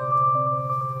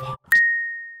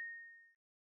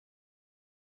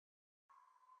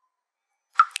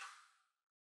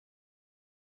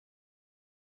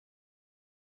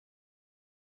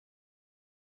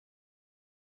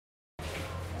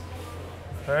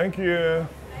 Thank you.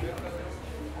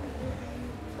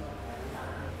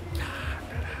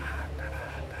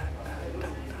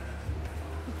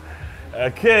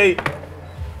 Okay.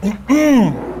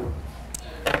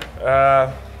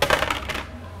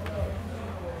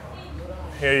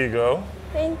 Here you go.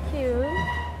 Thank you.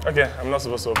 Okay, I'm not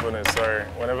supposed to open it, sorry.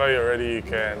 Whenever you're ready, you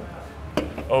can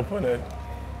open it.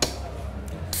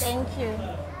 Thank you.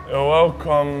 You're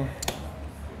welcome.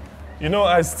 You know,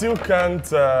 I still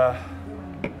can't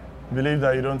believe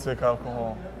that you don't take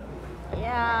alcohol.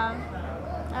 Yeah,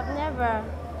 I've never.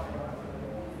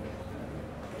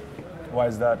 Why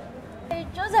is that? I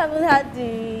just haven't had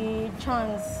the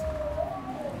chance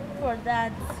for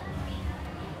that.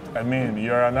 I mean,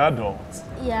 you're an adult.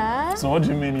 Yeah. So what do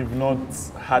you mean you've not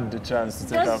had the chance to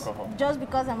take alcohol? Just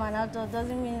because I'm an adult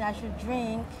doesn't mean I should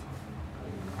drink.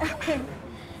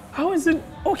 How is it?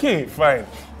 Okay, fine.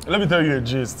 Let me tell you a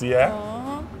gist,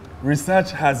 yeah?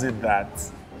 Research has it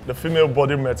that the female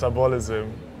body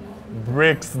metabolism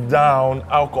breaks down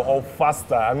alcohol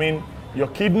faster. I mean, your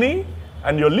kidney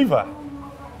and your liver.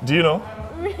 Do you know?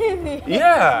 Really?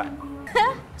 Yeah.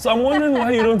 So I'm wondering why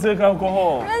you don't take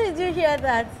alcohol. Where did you hear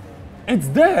that? It's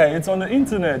there. It's on the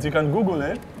internet. You can Google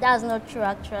it. That's not true,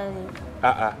 actually.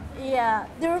 Uh-uh. Yeah,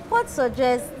 the report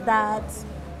suggests that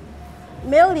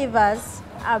male livers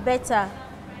are better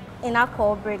in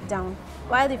alcohol breakdown,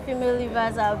 while the female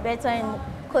livers are better in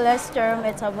cholesterol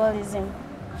metabolism.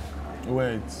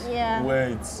 Wait. Yeah.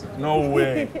 Wait. No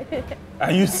way.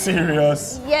 Are you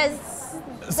serious? Yes.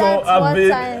 So that's what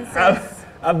science says.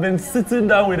 I've been sitting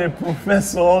down with a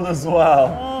professor all this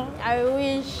while. I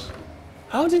wish.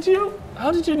 How did you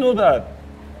know that?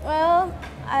 Well,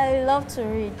 I love to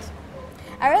read.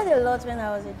 I read a lot when I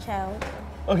was a child.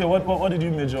 Okay, what did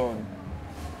you major on?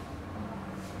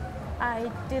 I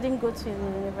didn't go to the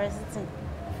university.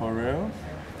 For real?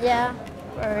 Yeah,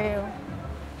 for real.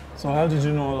 So how did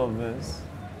you know all of this?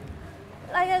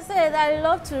 Like I said, I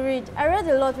love to read. I read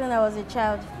a lot when I was a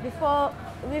child, before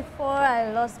I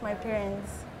lost my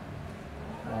parents.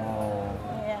 Oh.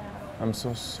 Yeah. I'm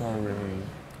so sorry.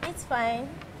 It's fine.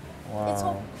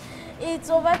 Wow. It's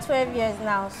over 12 years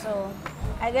now, so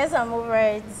I guess I'm over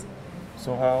it.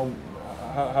 So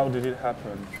how did it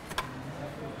happen?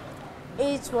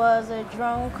 It was a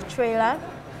drunk trailer.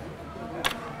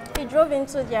 He drove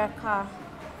into their car,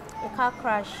 a car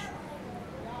crash.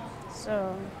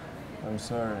 So. I'm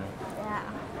sorry. Yeah.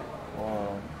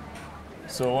 Wow.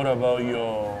 So what about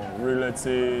your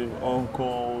relative,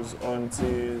 uncles,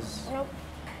 aunties? Nope.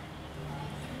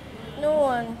 No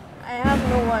one. I have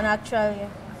no one actually.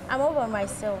 I'm all by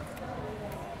myself.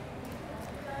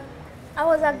 I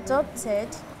was adopted,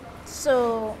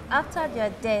 so after their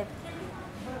death,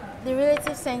 the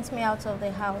relatives sent me out of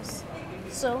the house.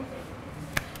 So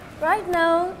right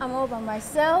now, I'm all by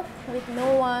myself with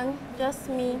no one, just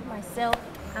me, myself,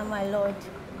 and my Lord.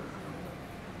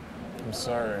 I'm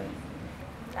sorry.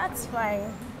 That's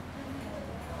fine.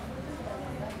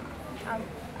 I'm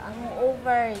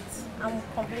over it. I'm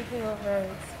completely over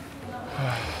it.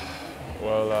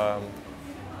 Well,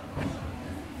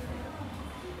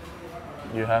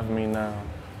 you have me now,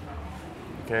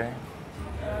 okay?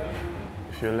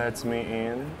 If you let me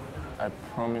in, I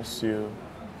promise you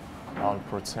I'll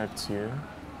protect you,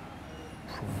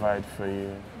 provide for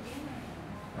you,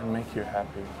 and make you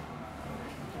happy.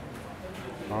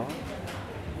 Huh?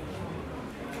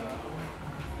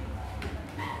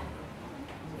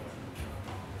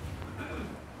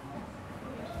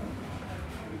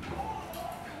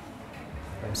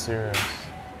 I'm serious.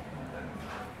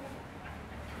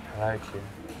 I like you.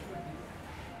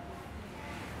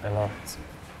 A lot.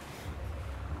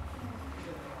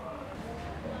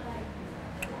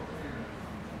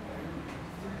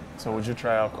 So would you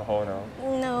try alcohol now?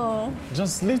 No.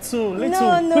 Just little.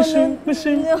 No,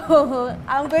 pushing. No,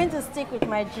 I'm going to stick with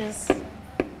my juice.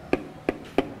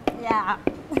 Yeah.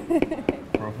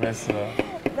 Professor.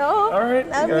 No. All right,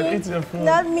 not you me. can eat your food.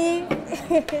 Not me.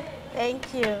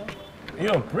 Thank you.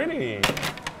 You're pretty.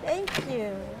 Thank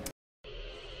you.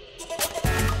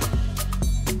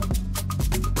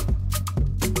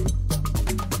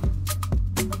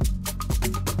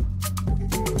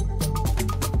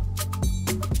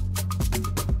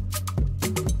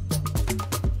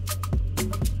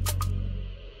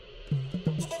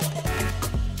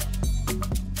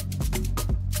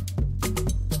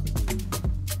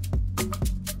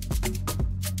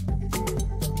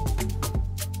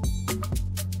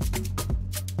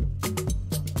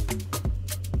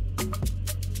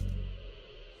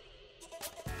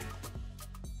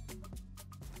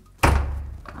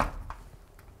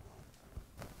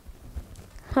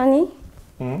 Honey?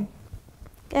 Hmm?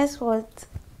 Guess what?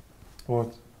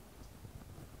 What?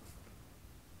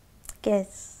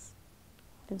 Guess.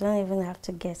 You don't even have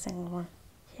to guess anymore.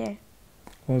 Here.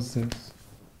 What's this?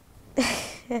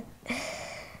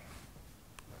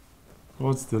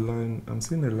 What's the line? I'm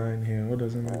seeing a line here. What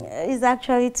does it mean? It's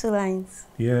actually 2 lines.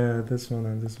 Yeah, this one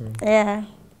and this one. Yeah.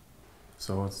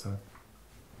 So what's that?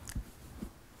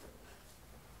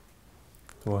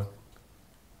 What?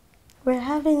 We're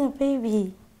having a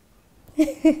baby.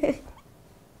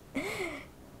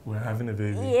 We're having a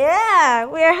baby? Yeah,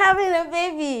 we're having a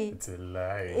baby. It's a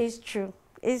lie. It's true.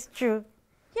 It's true.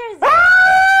 Here's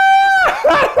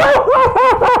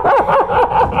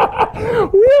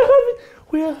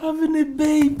We're having a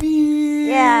baby.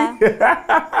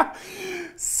 Yeah.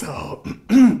 So,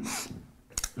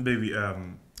 baby,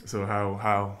 so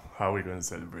how are we going to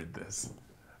celebrate this?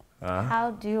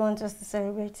 How do you want us to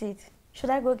celebrate it?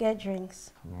 Should I go get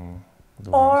drinks?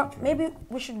 Don't Or want to drink. maybe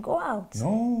we should go out.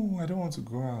 No, I don't want to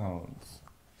go out.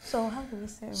 So how do we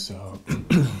celebrate So,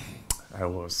 it? I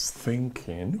was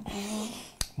thinking,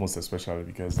 most especially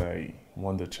because I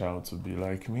want the child to be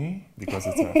like me, because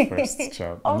it's our first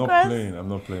child. I'm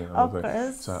not playing. Of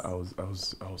course. So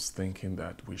I was thinking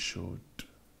that we should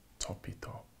top it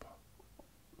up.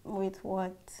 With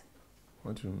what?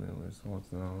 What do you mean with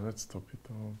what now? Let's top it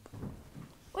up.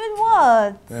 With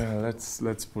what? Yeah,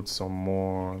 let's put some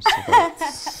more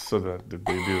so that the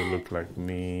baby will look like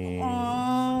me.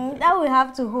 That we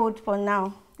have to hold for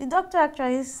now. The doctor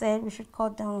actually said we should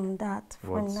cut down on that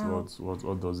for now.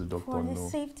 What does the doctor For know? the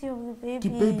safety of the baby.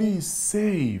 The baby is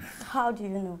safe. How do you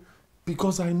know?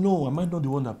 Because I know. Am I not the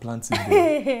one that plants it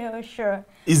there? Oh, sure.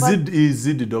 Is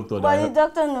it the doctor But that... the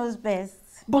doctor knows best.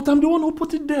 But I'm the one who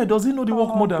put it there. Does he know the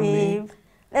work more than me?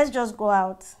 Let's just go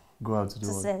out. Go out to do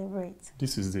to what? Celebrate.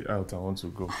 This is the out I want to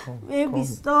go. Come. Baby, come.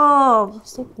 stop.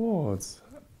 Stop what?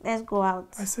 Let's go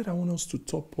out. I said I want us to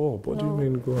top up. What do you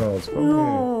mean go out? Come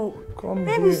No. here. Come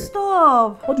Baby, here.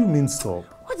 stop. What do you mean stop?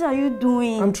 What are you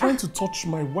doing? I'm trying to touch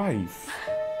my wife.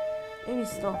 Baby,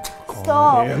 stop. Come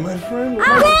Stop. here, my friend. Baby,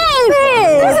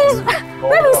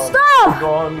 stop.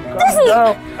 Calm This is...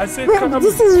 down. I said calm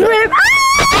This is down. rape.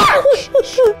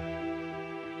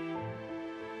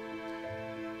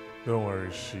 Don't worry,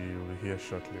 she will be here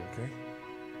shortly, okay?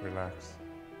 Relax.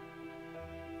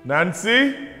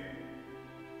 Nancy?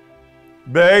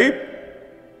 Babe?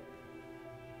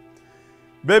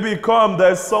 Baby, come.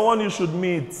 There's someone you should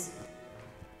meet.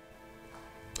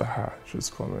 Aha,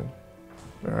 she's coming.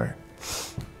 All right.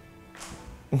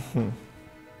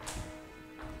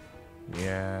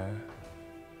 Yeah,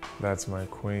 that's my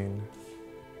queen.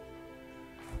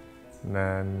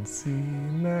 Nancy,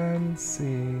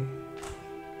 Nancy.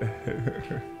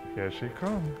 Here she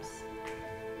comes.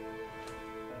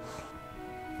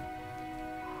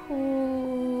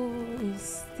 Who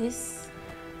is this?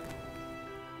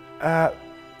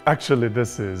 Actually,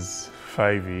 this is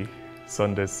Fivey,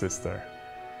 Sunday's sister.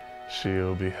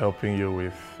 She'll be helping you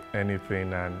with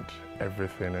anything and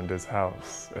everything in this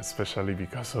house, especially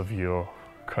because of your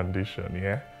condition,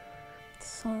 yeah?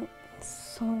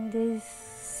 Sunday's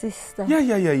sister?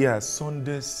 Yeah.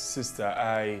 Sunday's sister.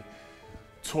 I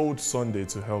told Sunday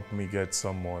to help me get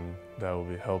someone that will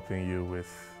be helping you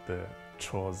with the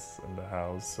chores in the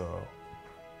house, so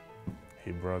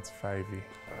he brought Fivey.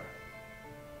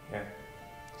 Yeah.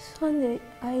 Sunday,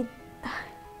 I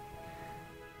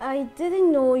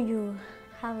didn't know you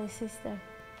have a sister.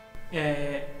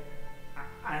 I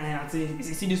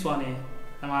see this one,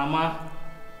 my mama,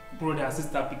 brother,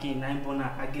 sister, picking 9 born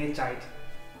a gay child.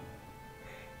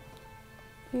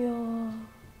 Your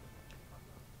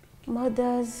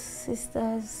mother's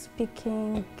sister's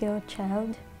speaking girl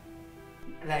child?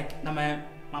 Like, na my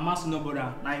mama's no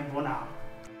brother, 9 born.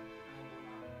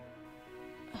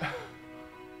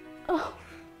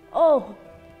 Oh,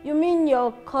 you mean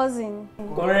your cousin?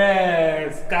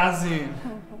 Correct, cousin.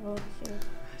 Okay.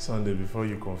 Sunday, before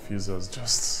you confuse us,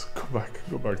 just go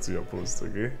back to your post,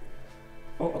 okay?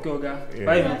 Oh, okay, okay. Yeah.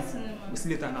 Bye. We'll see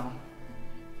you later now.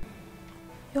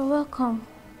 You're welcome.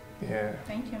 Yeah.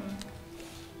 Thank you.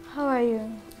 How are you?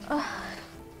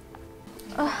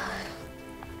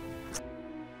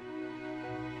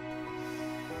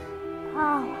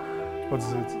 What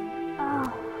is it?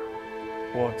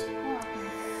 What?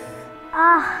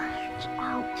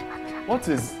 Ouch. What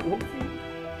is... What?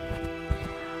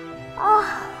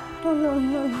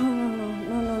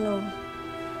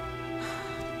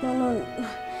 No.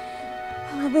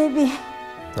 My baby.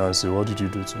 Nancy, what did you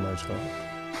do to my child?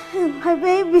 My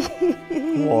baby.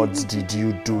 What did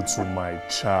you do to my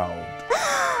child?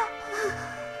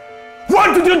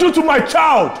 What did you do to my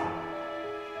child?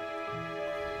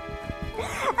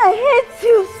 I hate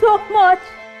you so much.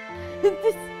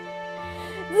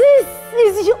 This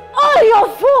is all your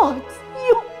fault,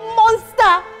 you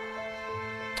monster!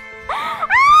 Ah!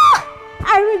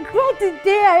 I regret the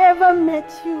day I ever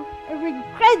met you. I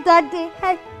regret that day.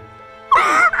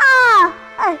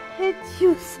 I hate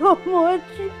you so much,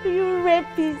 you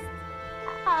rapist.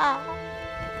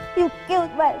 You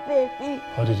killed my baby.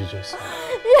 What did you just say?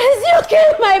 Yes, you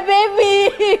killed my baby.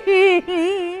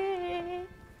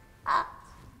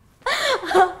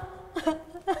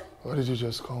 What did you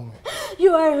just call me?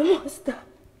 You are a monster.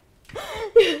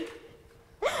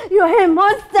 You are a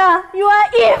monster. You are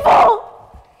evil.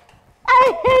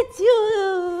 I hate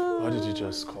you. What did you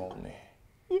just call me?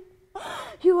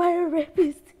 You are a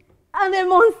rapist and a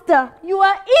monster. You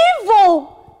are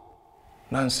evil.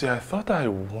 Nancy, I thought I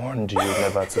warned you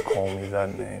never to call me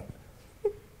that name.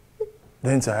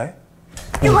 Didn't I?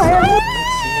 You are a monster.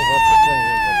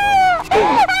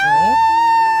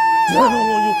 Did I not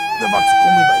warn you never to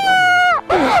call me by that name?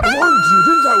 I warned you,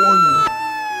 didn't I warn you?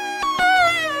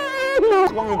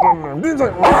 Call me that name, didn't I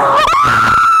warn you?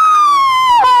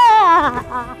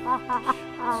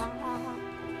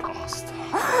 Bastard.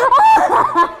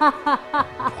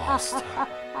 Bastard.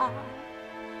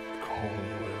 Call me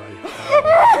wherever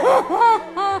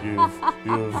you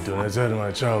are. You've donated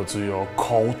my child to your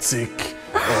occultic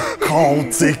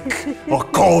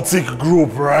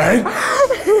group, right?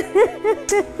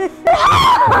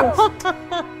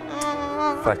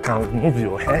 If I can't move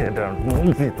your head and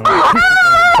move it,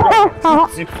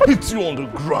 hit you on the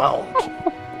ground.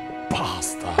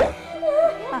 Bastard.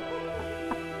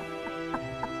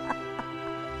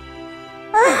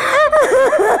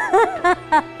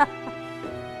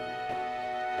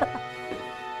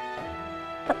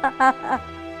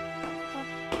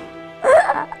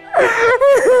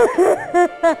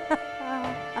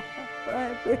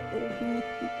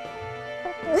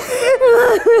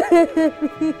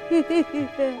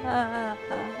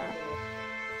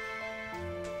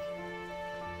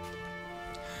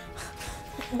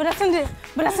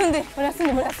 Brother Sunday.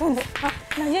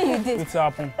 Now here you did. What's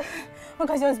happened?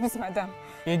 Okay, just beat madam.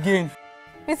 Again.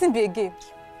 Listen be again.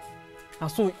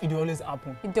 And so it always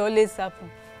happen. It always happen.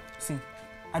 See,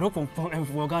 I work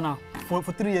for Ghana for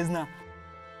 3 years now.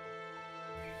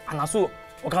 And I saw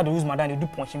Oga dey use madam, they do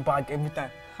punching bag every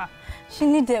time. She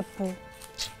need help.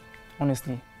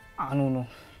 Honestly, I don't know.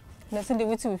 Let's see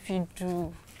what we fit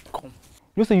do. Come.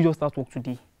 You say you just start work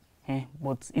today.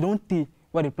 But it don't take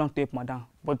where they plan to help madam.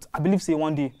 But I believe say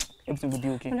one day everything will be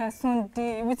okay. Brother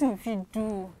Sunday, what we fit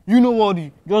do? You know what?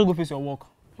 Just go face your work.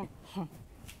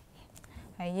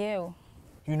 I hear.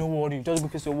 You know what? Just go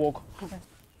face your work.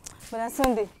 Brother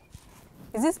Sunday,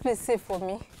 is this place safe for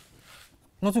me?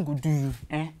 Nothing could do you.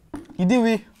 You did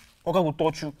way, Oga will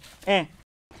touch you. I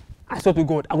swear to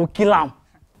God, I will kill him.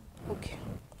 Okay.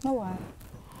 No worry.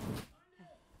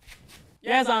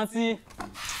 Yes, auntie.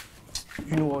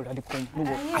 You know what? I dey come. No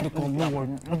worry. I dey come. No worry.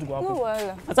 Nothing go happen. No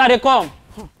worry. That's how they come.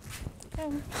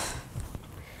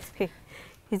 Hey,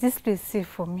 is this place safe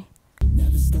for me?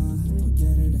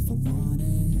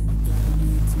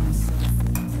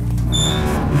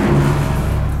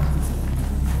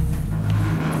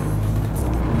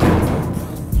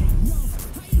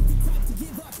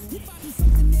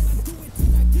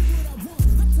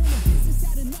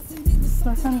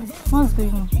 What's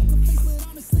going on?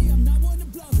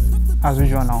 As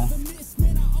usual now.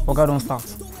 Oga don't start.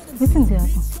 Listen to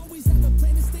happen.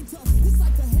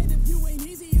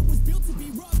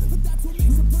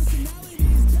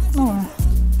 No.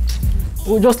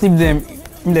 We'll just leave them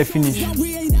in the finish.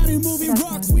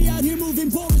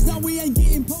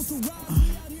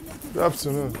 Good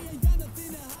afternoon.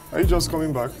 Are you just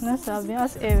coming back? No, sir. I've been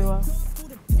out everywhere.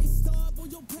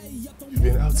 You've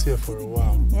been out here for a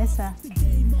while. Yes, sir.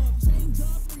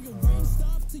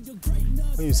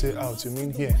 When you say out, you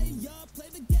mean here?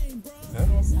 Yeah?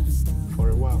 Yes, sir. For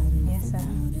a while? Yes, sir.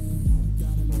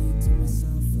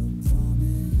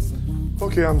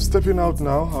 Okay, I'm stepping out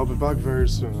now. I'll be back very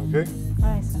soon, okay?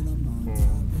 Alright, sir.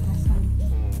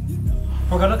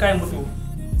 Oga, no carry motor.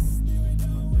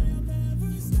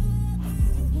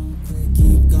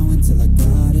 Keep going till I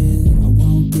got it. I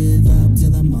won't give up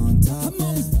till I'm on top.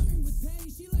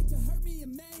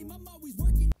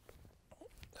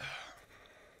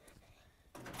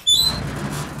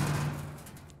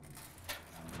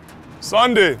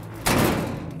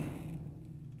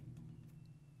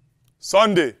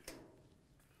 Sunday.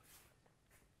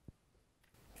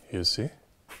 You see?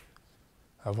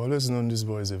 I've always known this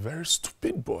boy is a very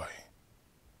stupid boy.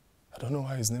 I don't know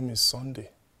why his name is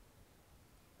Sunday.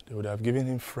 They would have given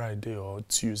him Friday or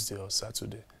Tuesday or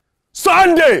Saturday.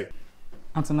 Sunday!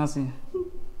 Auntie Nancy,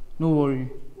 no worry.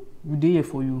 We'll be here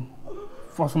for you.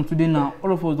 For from today now,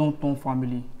 all of us don't turn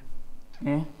family.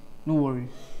 Eh? No worry.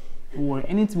 Don't worry.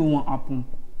 Anything will happen,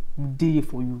 we'll be there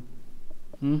for you.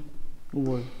 Don't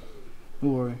worry.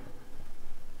 Don't worry.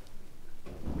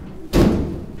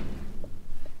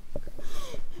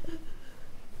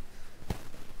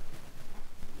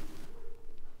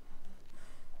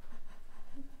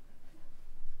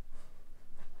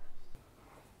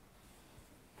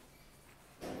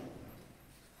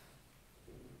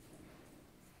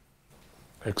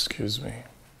 Excuse me.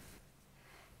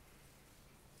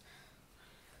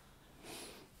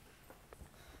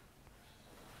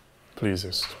 Please,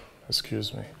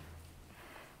 excuse me.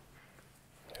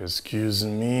 Excuse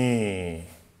me.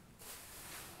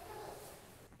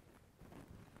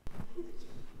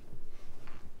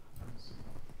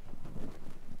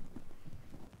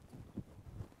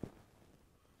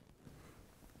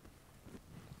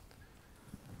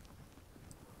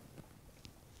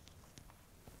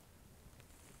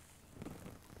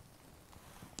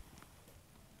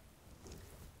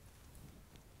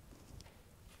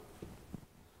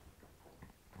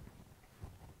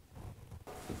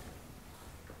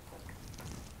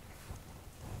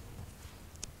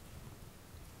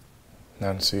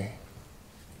 Nancy,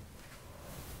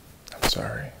 I'm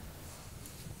sorry.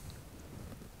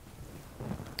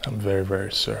 I'm very,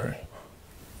 very sorry.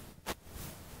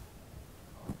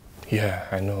 Yeah,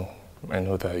 I know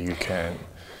that you can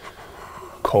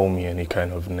call me any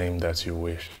kind of name that you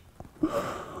wish.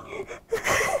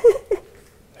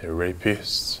 A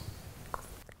rapist,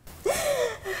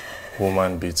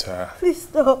 woman beater. Please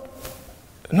stop.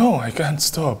 No, I can't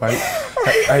stop.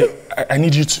 I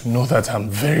need you to know that I'm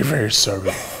very, very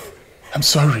sorry. I'm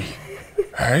sorry,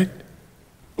 all right?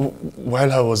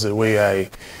 While I was away, I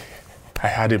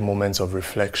had a moment of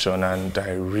reflection and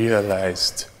I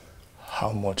realized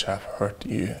how much I've hurt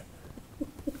you.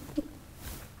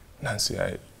 Nancy,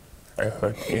 I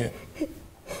hurt you.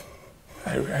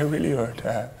 I really hurt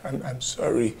her. I'm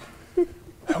sorry.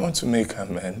 I want to make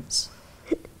amends.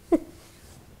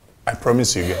 I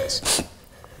promise you guys.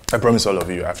 I promise all of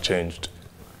you I've changed.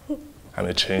 I'm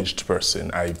a changed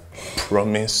person. I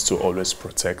promise to always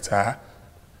protect her.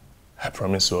 I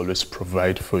promise to always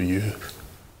provide for you.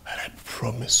 And I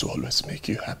promise to always make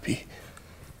you happy.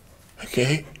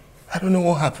 Okay? I don't know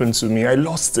what happened to me. I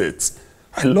lost it.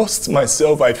 I lost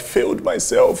myself. I failed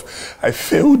myself. I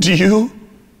failed you.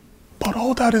 But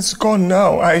all that is gone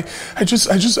now. I just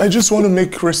want to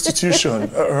make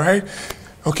restitution. All right?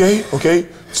 Okay? Okay?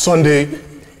 Sunday,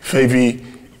 Favy,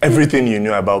 everything you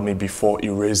knew about me before,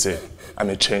 erase it. I'm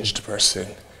a changed person.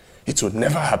 It would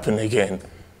never happen again.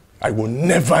 I will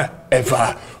never,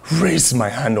 ever raise my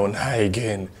hand on her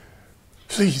again.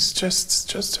 Please,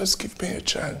 just give me a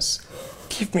chance.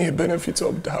 Give me a benefit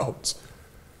of doubt.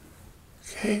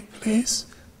 Okay, please?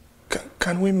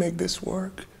 Can we make this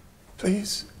work?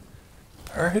 Please?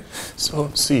 All right? So,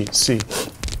 see.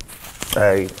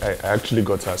 I actually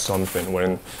got her something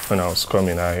when I was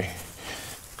coming. I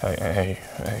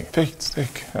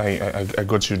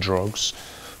got you drugs,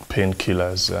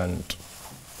 painkillers, and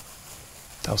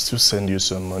I'll still send you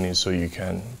some money so you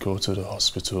can go to the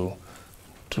hospital,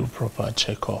 do proper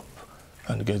checkup,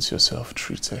 and get yourself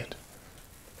treated.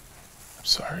 I'm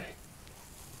sorry.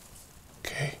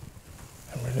 Okay?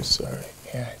 I'm really sorry.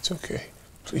 Yeah, it's okay.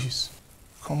 Please,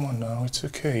 come on now, it's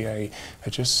okay. I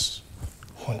just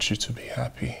want you to be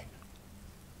happy.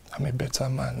 I'm a better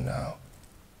man now.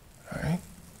 All right?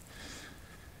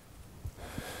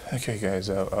 Okay, guys,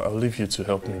 I'll leave you to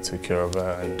help me take care of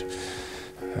her, and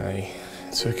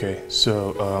it's okay.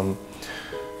 So,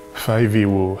 Favy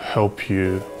will help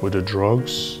you with the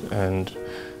drugs, and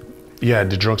yeah,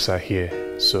 the drugs are here,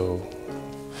 so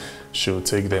she'll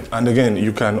take them. And again,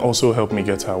 you can also help me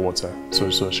get her water, so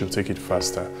she'll take it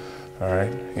faster. All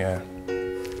right? Yeah.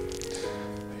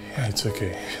 Yeah, it's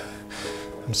okay.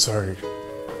 I'm sorry.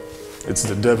 It's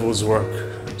the devil's work.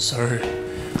 I'm sorry.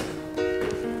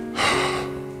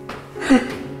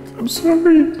 I'm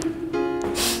sorry.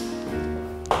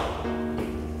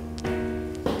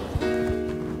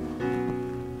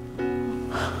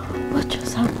 What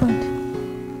just happened?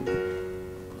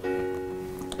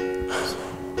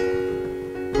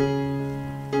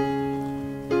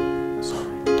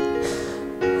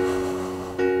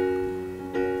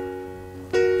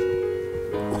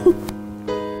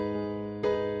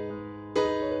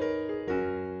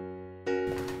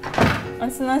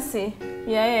 Auntie Nancy,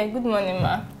 yeah, good morning,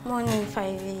 ma. Morning,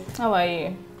 Favy. How are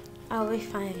you? I'll be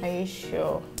fine. Are you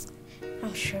sure?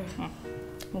 I'm sure.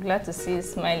 I'm glad to see you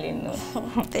smiling, no?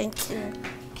 Thank you.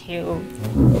 Thank you.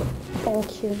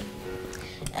 Thank you.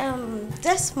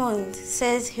 Desmond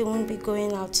says he won't be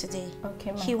going out today.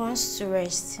 Okay, ma'am. He wants to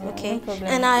rest, okay? No problem.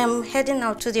 And I am heading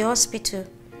out to the hospital.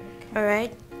 All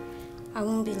right? I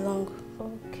won't be long.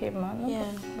 Okay, ma'am. Yeah.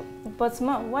 But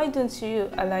ma'am, why don't you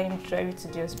allow him to drive you to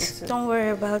the hospital? Don't worry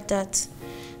about that.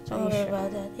 Don't Are you worry sure?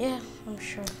 about that. Yeah, I'm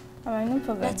sure. All right, no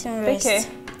problem. Let him Take rest. care.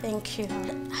 Thank you.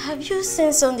 Have you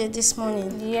seen Sunday this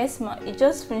morning? Yes, ma'am. He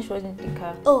just finished washing the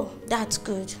car. Oh, that's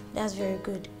good. That's very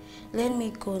good. Let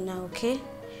me go now, okay?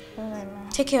 All right, ma'am.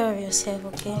 Take care of yourself,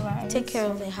 okay? All right, Take care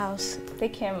you of the house.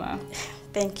 Take care, ma'am.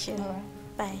 Thank you. All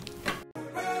right.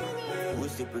 Bye.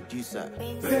 Who's the producer?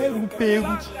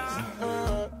 Peru.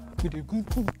 We dey good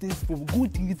things for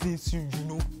good things, you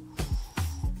know.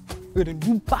 We dey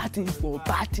do bad things for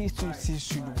bad things to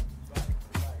see, you know.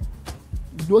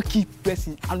 No keep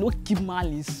person, I no keep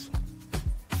malice.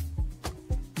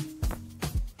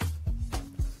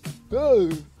 Hey.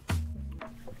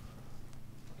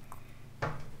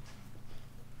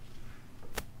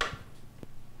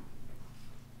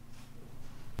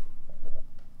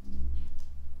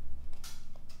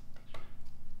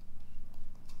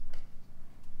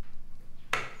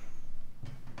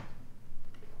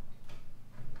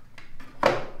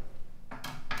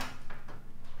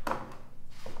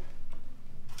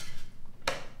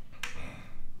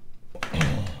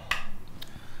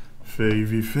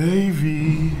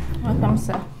 Favy. Welcome,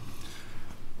 sir.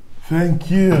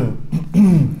 Thank you.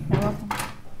 You're welcome.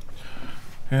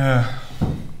 Yeah.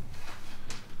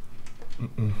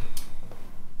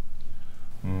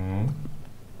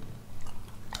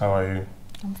 How are you?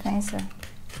 I'm fine, sir.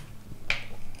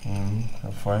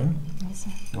 I'm fine. Yes,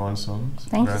 sir. You want some?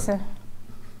 Thank you, sir.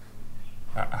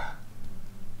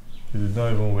 You did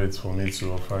not even wait for me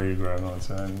to offer you granules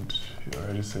and you're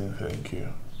already saying thank you.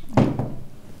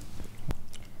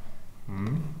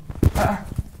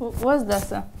 What's that,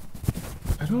 sir?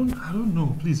 I don't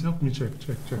know. Please help me check.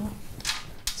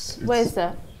 Where is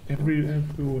that? Everywhere.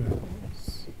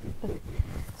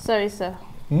 Sorry, sir.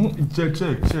 Check.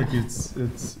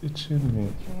 It's itching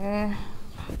me. Yeah.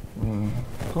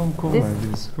 Come This... like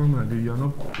this. Come like this. You're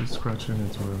not scratching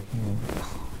it well.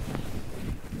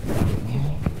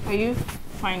 Are you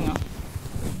fine now?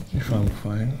 If I'm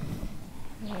fine?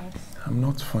 Yes. I'm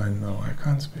not fine now. I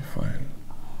can't be fine.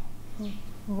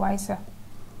 Why, sir?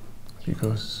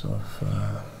 Because of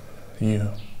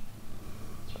you.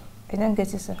 I don't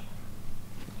get you, sir.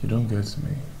 You don't get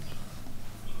me.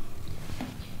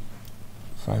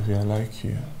 Favy, I like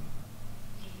you.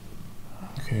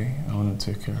 Okay, I want to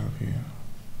take care of you.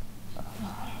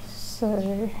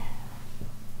 Sorry.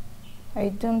 I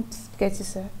don't get you,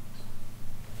 sir.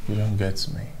 You don't get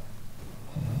me.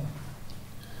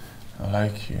 I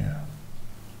like you.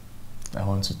 I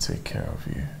want to take care of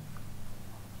you.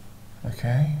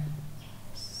 Okay?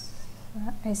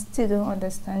 I still don't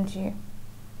understand you.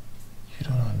 You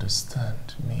don't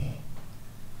understand me.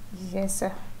 Yes,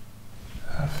 sir.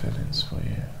 I have feelings for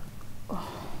you.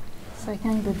 Oh, so I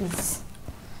can't do this.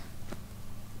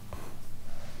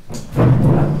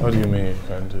 What do you mean you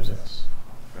can't do this?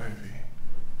 Baby,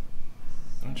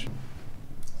 don't you?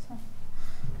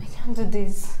 I can't do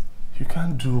this. You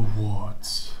can't do what?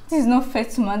 This is not fair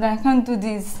to mother. I can't do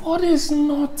this. What is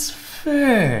not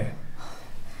fair?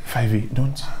 Favy,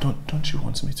 don't you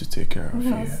want me to take care of you?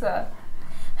 No, sir.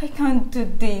 I can't do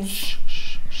this.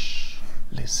 Shh.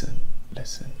 Listen.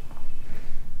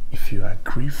 If you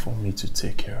agree for me to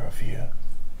take care of you,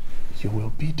 you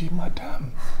will be the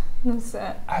madam. No,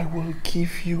 sir. I will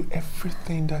give you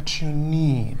everything that you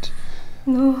need.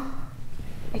 No,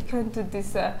 I can't do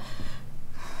this, sir.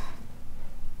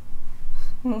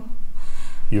 No.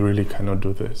 You really cannot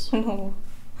do this? No,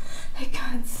 I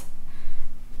can't.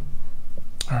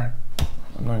 Alright,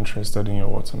 I'm not interested in your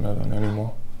watermelon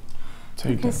anymore.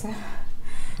 Take it. Sir.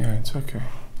 Yeah, it's okay.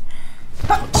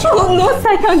 Oh, no, sir,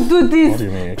 I can't do this. What do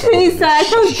you mean? Please, sir, I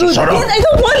can't do this. Shut up. I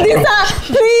don't want this, sir.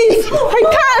 Please, I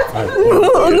can't.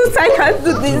 No, sir, I can't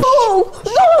do this. No,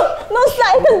 sir,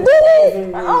 I can't do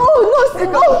this. Oh, no, sir,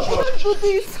 no, I can't do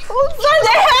this. Oh,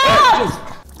 Sunday, help!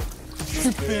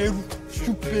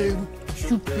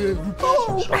 Super.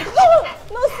 Oh,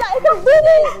 no, sir, I can't do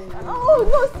this. Oh,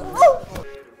 no, sir.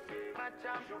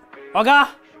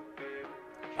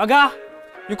 Oga,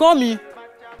 you call me?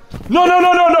 No,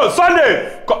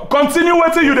 Sunday! Continue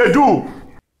what you dey do.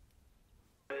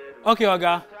 Okay,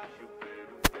 Oga.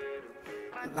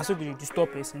 That's what you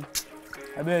stop person.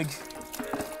 I beg.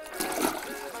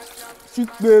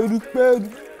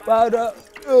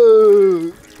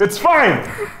 It's fine.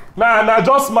 Nah,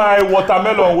 just my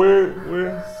watermelon. Wait.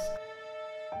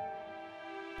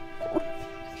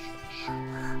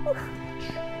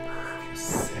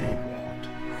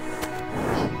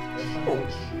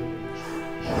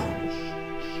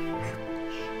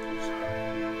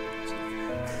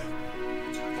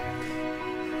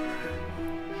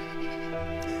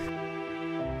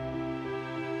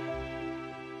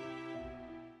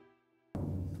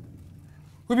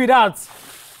 Who be that?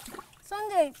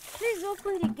 Sunday, please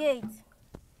open the gate.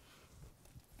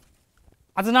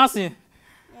 Auntie Nancy.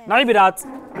 Now you be that.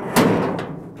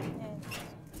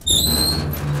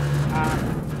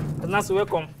 Auntie Nancy,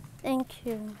 welcome. Thank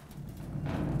you.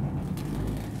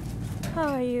 How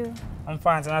are you? I'm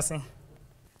fine, Auntie Nancy.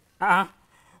 Where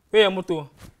your motor?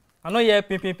 I know you're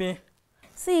ping.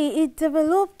 See, it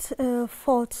developed a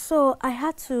fault, so I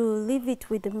had to leave it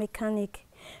with the mechanic.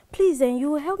 Please, then you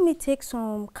will help me take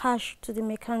some cash to the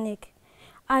mechanic.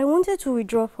 I wanted to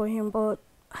withdraw for him, but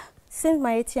since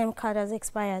my ATM card has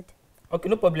expired. Okay,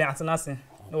 no problem, Auntie Nancy.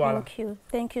 No worries. Thank you.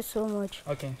 Thank you so much.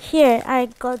 Okay. Here, I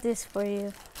got this for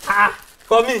you.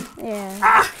 For me?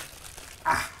 Yeah.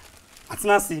 Auntie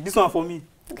Nancy, this one for me.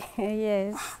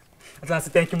 Yes. Auntie Nancy,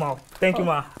 thank you, ma. Thank you,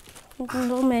 ma.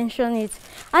 Don't mention it.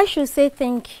 I should say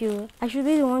thank you. I should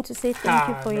be the one to say thank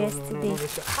you for yesterday. No.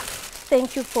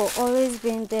 Thank you for always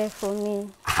being there for me.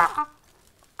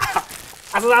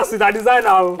 Auntie Nancy, that design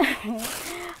now.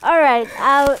 All right,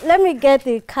 let me get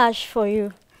the cash for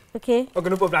you. Okay? Okay,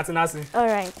 no problem, Auntie Nancy. All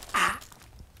right.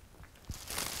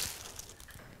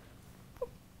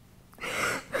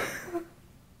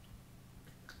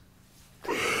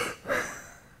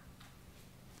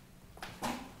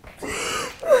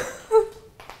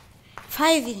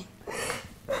 Ivy,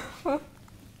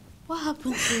 what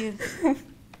happened to you?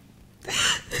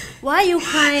 Why are you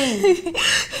crying?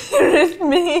 You raped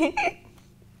me.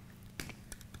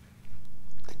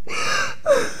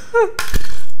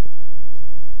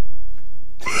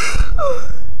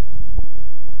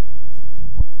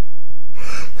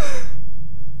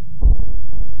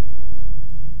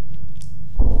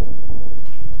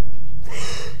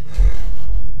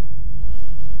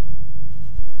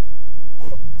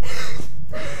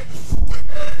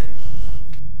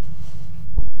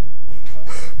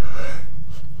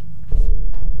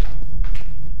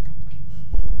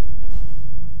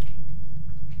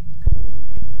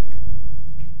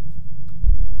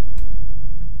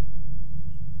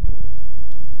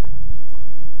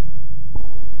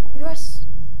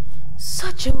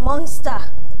 Such a monster.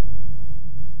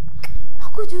 How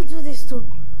could you do this to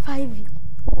Ivy?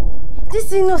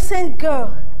 This innocent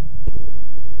girl.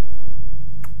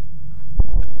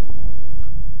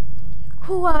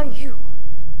 Who are you?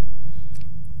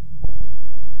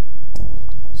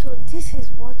 So this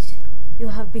is what you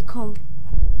have become.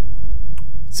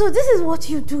 So this is what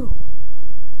you do.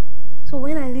 So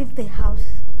when I leave the house,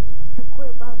 you go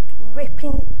about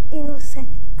raping innocent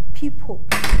people.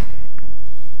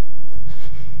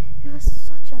 You are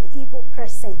such an evil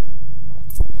person.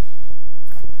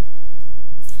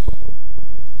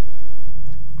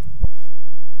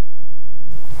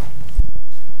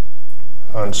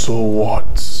 And so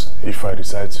what if I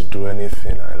decide to do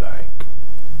anything I like?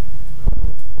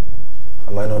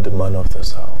 Am I not the man of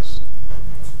this house?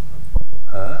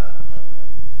 Huh?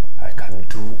 I can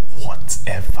do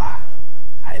whatever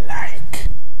I like.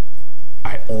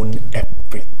 I own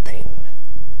everything.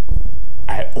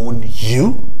 I own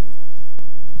you.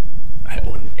 I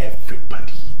own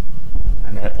everybody.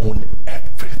 And I own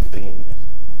everything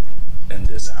in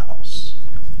this house.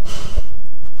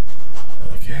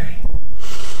 Okay?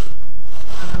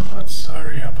 And I'm not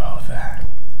sorry about that.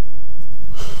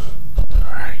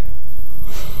 Alright?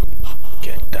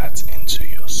 Get that into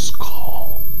your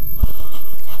skull.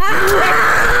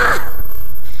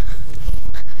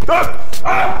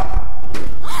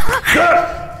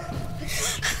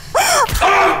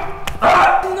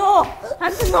 No!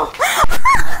 Auntie, no!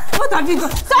 What have you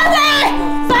done? Sunday!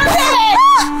 Sunday!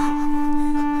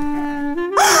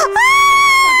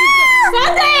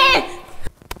 Sunday!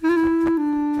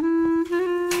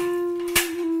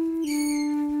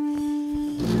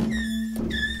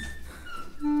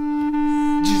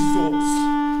 Jesus!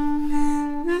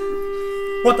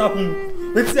 What happened?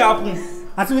 What's happened?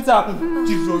 Auntie, what's happened?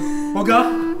 Jesus! Oga?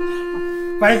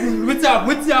 What's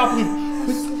happened?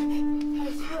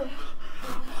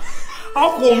 How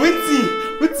come?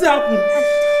 What's happened?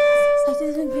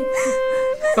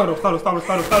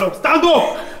 Stand up.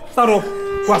 Stand up!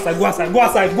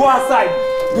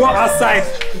 Go outside.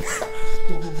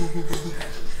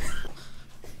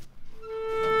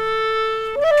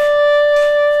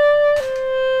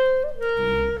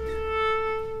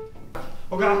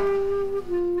 Oga.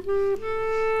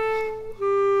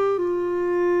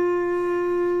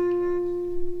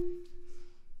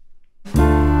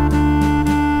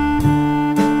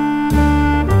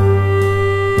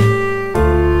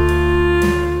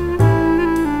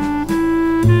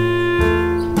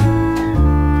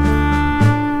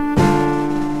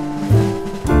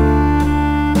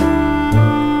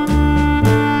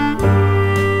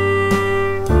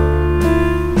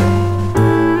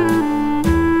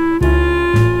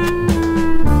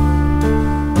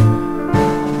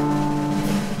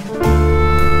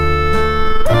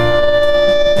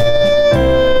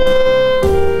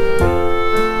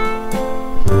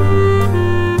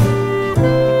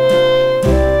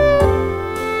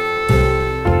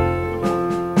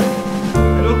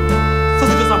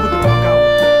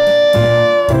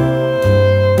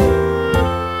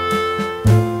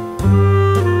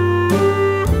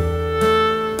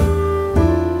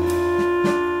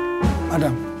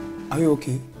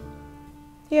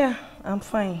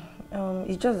 fine.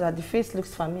 It's just that the face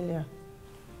looks familiar.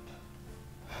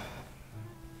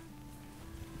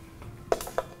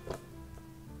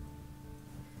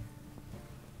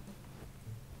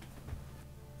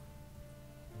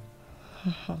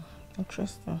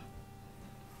 Interesting.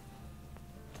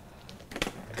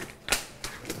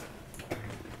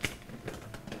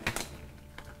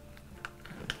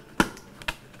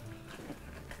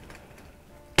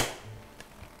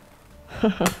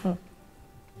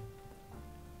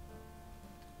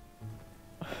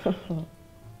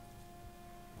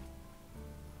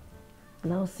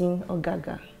 Nancy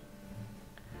Ogaga.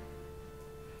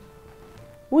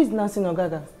 Who is Nancy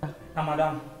Ogaga? Na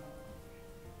madam.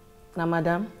 Na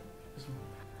madam?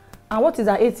 And what is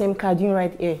her ATM card doing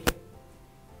right here?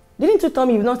 Didn't you tell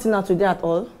me you've not seen her today at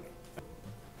all?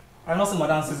 I not see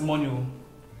madam since morning.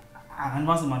 I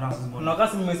not see madam since morning. No, I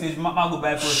can't see message. Mama go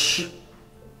buy first.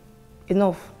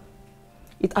 Enough.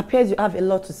 It appears you have a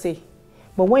lot to say.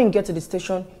 But when you get to the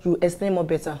station, you explain more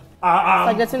better. Madam,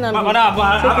 I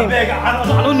beg. I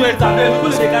don't know it. I beg.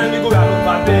 People say they can't go.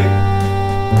 I beg.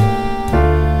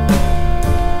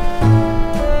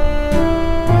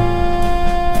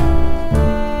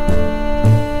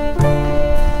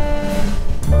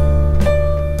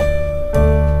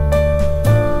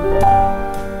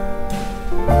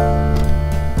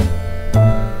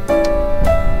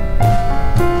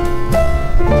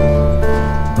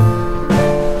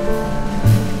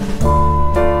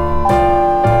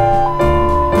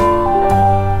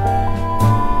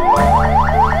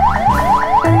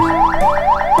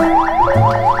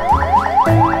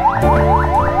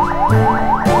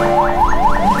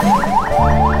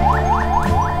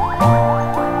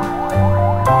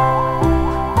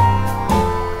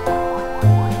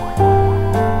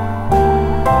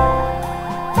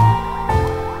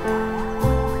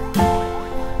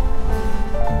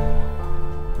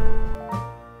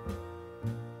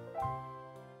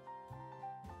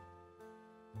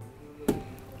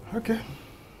 Okay.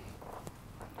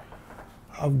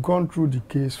 I've gone through the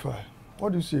case file.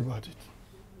 What do you say about it?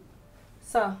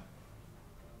 Sir,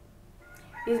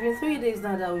 it's been 3 days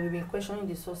now that we've been questioning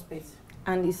the suspect,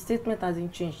 and his statement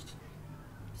hasn't changed.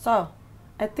 Sir,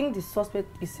 I think the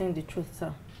suspect is saying the truth,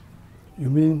 sir. You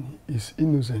mean he's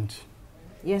innocent?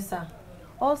 Yes, sir.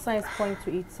 All signs point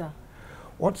to it, sir.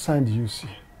 What sign do you see?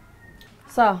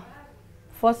 Sir,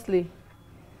 firstly,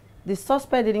 the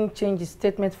suspect didn't change his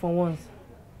statement for once.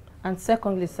 And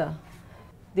secondly, sir,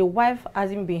 the wife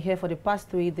hasn't been here for the past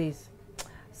 3 days.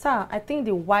 Sir, I think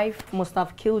the wife must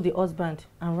have killed the husband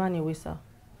and ran away, sir.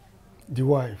 The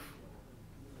wife?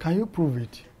 Can you prove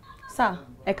it? Sir,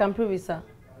 I can prove it, sir.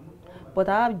 But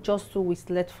I have just 2 weeks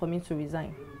left for me to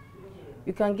resign.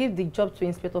 You can give the job to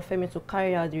Inspector Femi to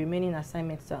carry out the remaining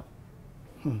assignments, sir.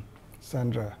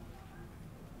 Sandra,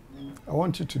 I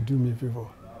want you to do me a favor.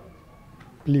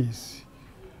 Please,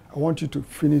 I want you to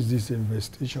finish this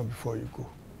investigation before you go.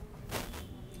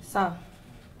 Sir,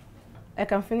 I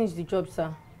can finish the job,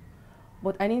 sir.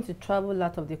 But I need to travel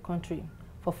out of the country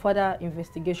for further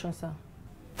investigation, sir.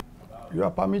 You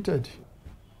are permitted.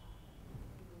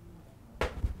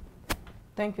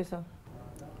 Thank you, sir.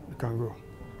 You can go.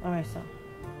 All right, sir.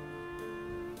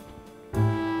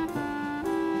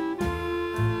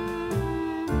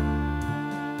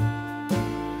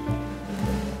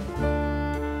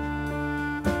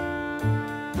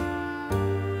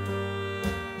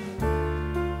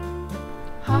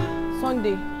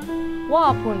 Sunday,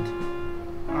 what happened?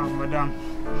 Madam,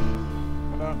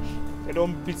 they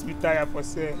don't beat me tired for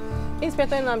say.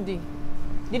 Inspector Nnamdi,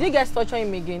 did you guys torture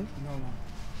him again? No, ma'am.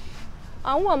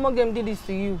 And who among them did this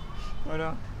to you?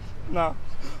 Madam, nah,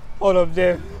 all of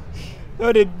them.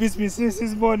 They beat me since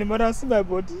this morning. Madam, see my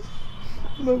body.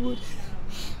 My body.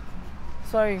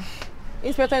 Sorry.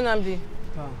 Inspector Nnamdi,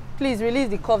 please release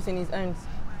the cuffs in his hands.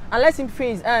 And let him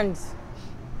free his hands.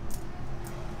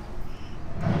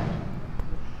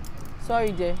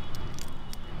 Sorry, dear.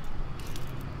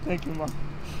 Thank you, ma'am.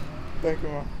 Thank you,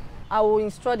 ma'am. I will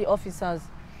instruct the officers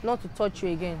not to touch you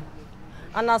again.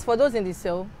 And as for those in the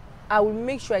cell, I will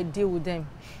make sure I deal with them.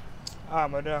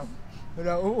 Madam.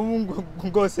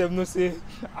 God save no say.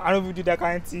 I don't do that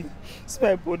kind of thing. It's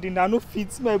my body. Now no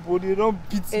fit my body. Don't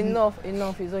beat me. Enough.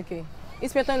 It's okay.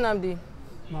 Inspector Nnamdi,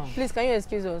 please, can you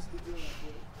excuse us?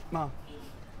 Ma,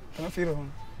 can I feel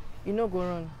run? You no go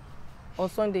run. On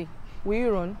Sunday, will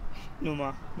you run? No,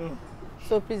 ma. No.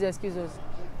 So please excuse us.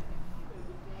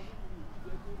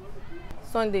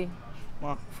 Sunday.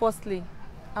 Ma. Firstly,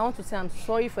 I want to say I'm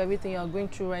sorry for everything you are going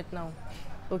through right now.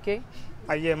 Okay?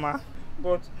 I hear, ma.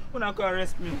 But when I can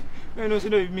arrest me, you know, so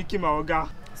don't me kill my oga.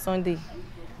 Sunday,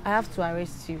 I have to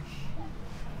arrest you.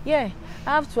 Yeah, I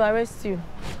have to arrest you.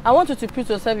 I want you to put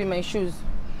yourself in my shoes.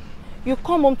 You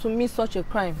come home to me such a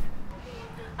crime.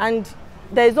 And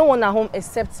there is no one at home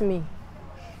except me.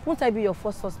 Won't I be your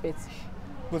first suspect?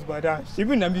 But madam, she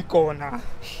will not be called now.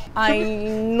 I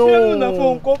know. She will not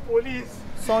phone call police.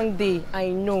 Sunday, I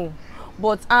know.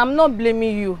 But I'm not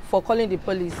blaming you for calling the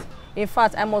police. In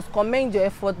fact, I must commend your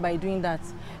effort by doing that.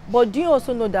 But do you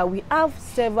also know that we have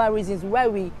several reasons why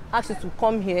we asked you to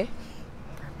come here?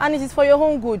 And it is for your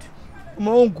own good.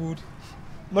 My own good?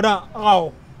 Madam,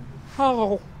 how?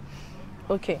 How?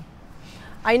 Okay.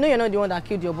 I know you're not the one that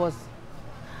killed your boss.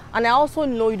 And I also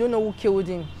know you don't know who killed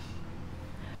him.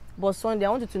 But Sunday, I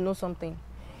want you to know something.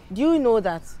 Do you know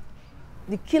that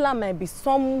the killer might be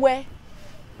somewhere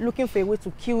looking for a way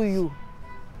to kill you,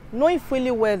 knowing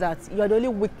fully well that you are the only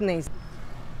witness?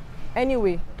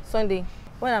 Anyway, Sunday,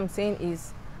 what I'm saying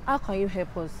is, how can you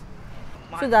help us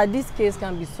so that this case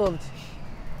can be solved?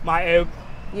 My help?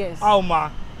 Yes. How, ma?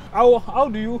 How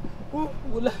do you?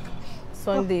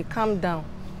 Sunday, calm down.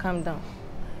 Calm down.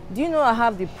 Do you know I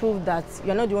have the proof that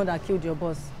you're not the one that killed your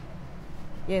boss?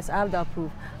 Yes, I have that proof.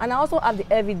 And I also have the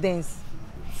evidence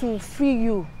to free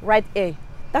you right here.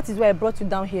 That is why I brought you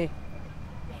down here.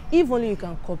 If only you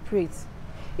can cooperate.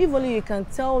 If only you can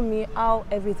tell me how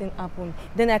everything happened.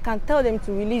 Then I can tell them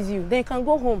to release you. Then you can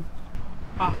go home.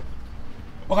 Ah.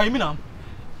 Okay, you mean now?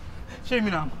 Show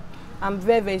me now. I'm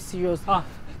very, very serious.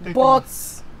 But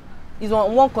it's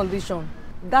on one condition.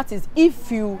 That is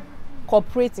if you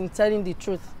cooperate in telling the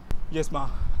truth. Yes, ma.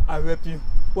 I'll help you.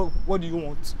 What do you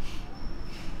want?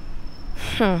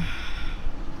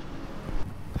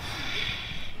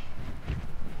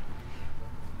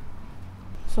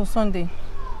 So Sunday,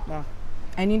 Ma.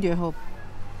 I need your help.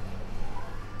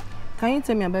 Can you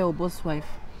tell me about your boss' wife?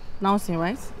 Nancy,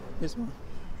 right? Yes, ma.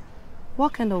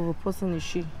 What kind of a person is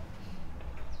she?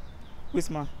 Yes,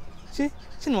 ma. She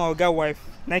my oga wife.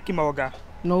 Nike my oga.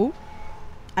 No,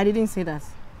 I didn't say that.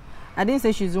 I didn't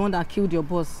say she's the one that killed your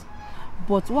boss.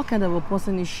 But what kind of a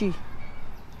person is she?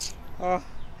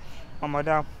 My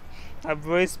madam, a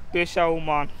very special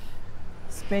woman.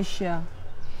 Special?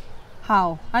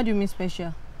 How? How do you mean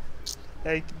special?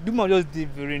 Like, the woman just did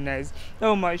very nice. That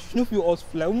woman, she no feel us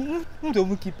fly. We don't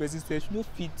even keep persistent. She no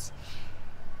fit.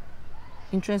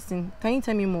 Interesting. Can you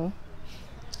tell me more?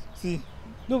 See,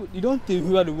 no, you don't tell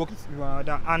who are the work with my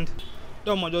madam, and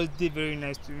that woman just did very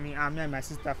nice to me and me and my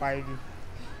sister Five.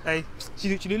 Like,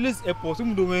 she lives airport.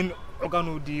 Even though when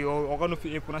Organo D or Organo for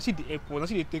airport, and she the airport, and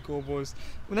she take care of us.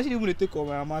 When she even take care of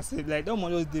my mama, said like that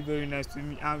woman just did very nice to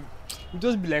me, and we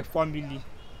just be like family.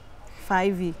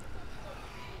 5E.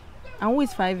 And who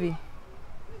is 5E?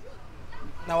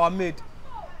 Now our maid.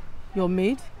 Your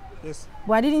maid? Yes.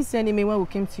 But I didn't see any maid when we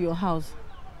came to your house.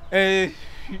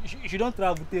 She don't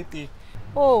travel Tete.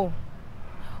 Oh.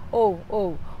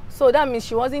 So that means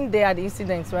she wasn't there at the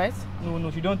incident, right? No,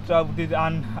 she don't travel Tete,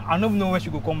 and I don't know when she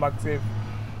go come back safe.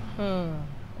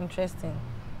 Interesting.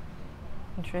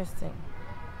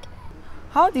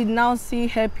 How did Nancy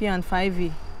help you and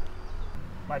 5E?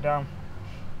 Madam,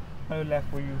 I don't like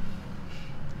for you.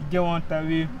 You get one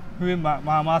time when my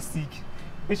mama sick.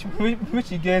 When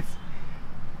she gets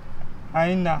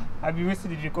Aina, I be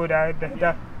wasting the recorder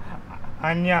that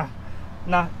Anya.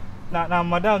 Now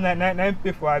madam na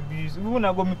pay for abuse. Even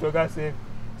I go meet Oga say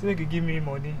they can give me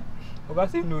money. Oga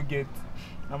say no get.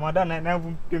 Now madam na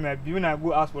even pay my bill. When I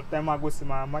go ask for time, I go see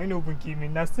my mama. You know even give me.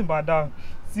 Now see madam,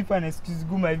 see find excuse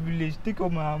go my village, take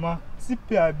up my mama, see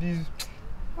pay abuse.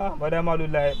 Madam, I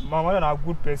don't like. My mother is a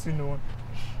good person, no.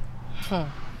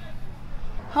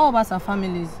 How about her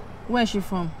families? Where is she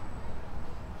from?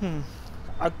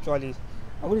 Actually,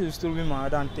 I wanted to story my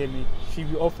mother and tell me she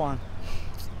be orphan.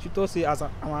 She thought say as a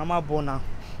mama born her,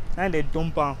 and they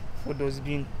dump her for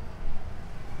dustbin.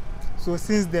 So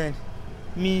since then,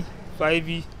 me,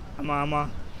 5E, and my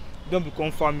mama don't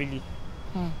become family.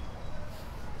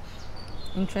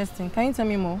 Interesting. Can you tell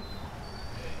me more?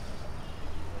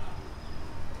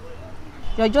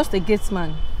 You're just a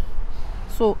gatesman.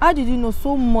 So how did you know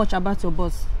so much about your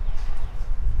boss?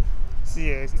 See,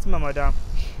 yes, it's my madam.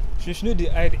 She know they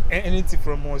hide anything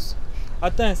from us.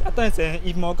 At times,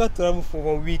 if my oga travel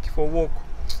for a week for work,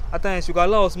 at times she go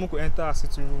allow us to enter her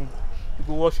sitting room. We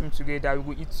go wash room together,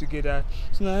 we go eat together.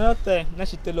 So another time, now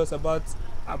she tell us about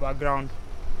her background.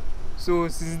 So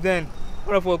since then,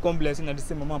 all of us come blessing and the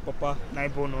same mama and papa na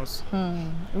born us.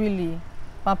 Really?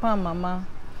 Papa and mama?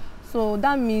 So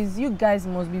that means you guys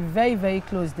must be very, very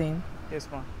close then? Yes,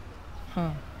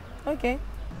 ma'am. Okay.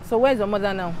 So where's your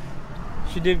mother now?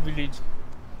 She did village.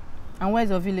 And where's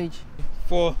your village?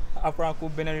 For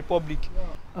Afranco Benin Republic.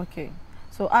 Okay.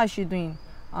 So how is she doing?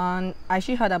 And has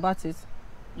she heard about it?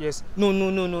 Yes. No.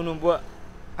 But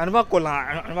I never call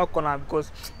her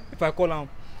because if I call her,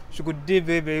 she could be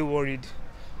very, very worried.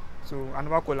 So I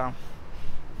never call her.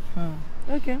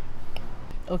 Okay.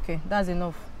 Okay, that's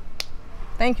enough.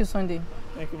 Thank you, Sunday.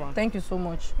 Thank you, ma'am. Thank you so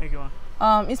much. Thank you,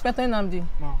 ma'am. Inspector Nnamdi,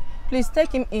 please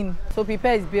take him in to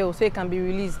prepare his bail so he can be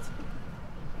released.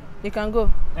 You can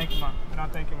go. Thank you, ma'am. No,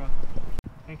 thank you, ma'am.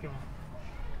 Thank you,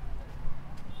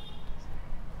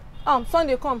 ma'am.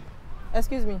 Sunday, come.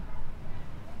 Excuse me.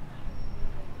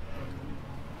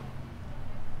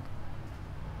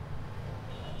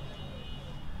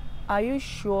 Are you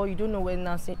sure you don't know where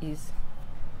Nancy is?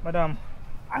 Madam,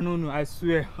 I don't know. I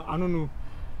swear, I don't know.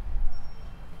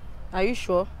 Are you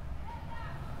sure?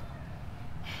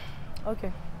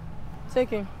 Okay.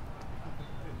 Take him.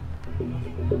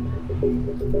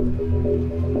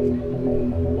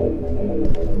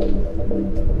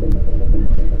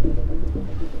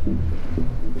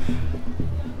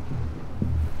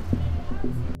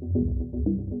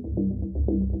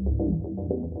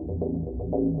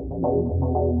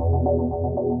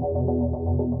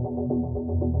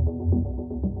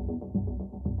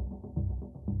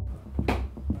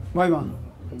 Why, man?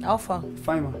 How far?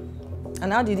 Fine, man.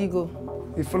 And how did he go?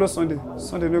 He followed Sunday.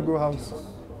 Sunday no go house.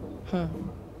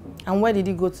 And where did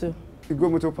he go to? He go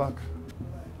motor park.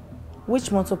 Which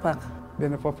motor park?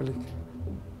 Benin Republic.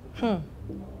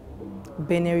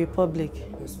 Benin Republic.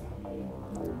 Yes, ma'am.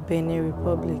 Benin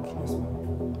Republic. Yes, ma'am.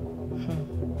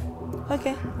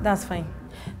 Okay, that's fine.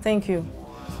 Thank you.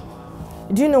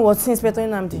 Do you know what, Inspector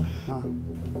Nnamdi?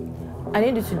 I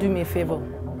need you to do me a favor.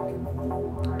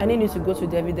 I need you to go to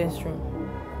the evidence room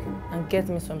and get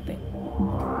me something.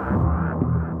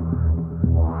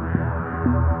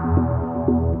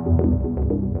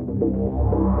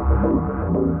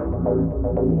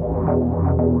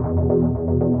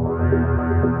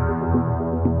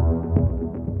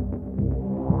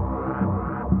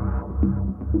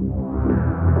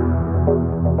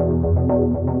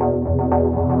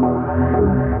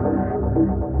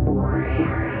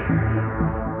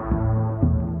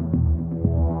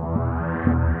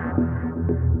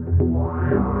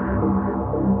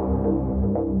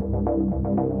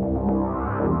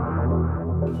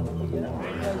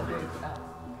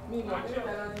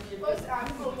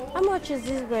 How much is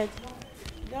this bread?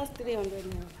 Just 300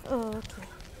 naira. Oh, okay.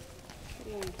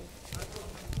 300.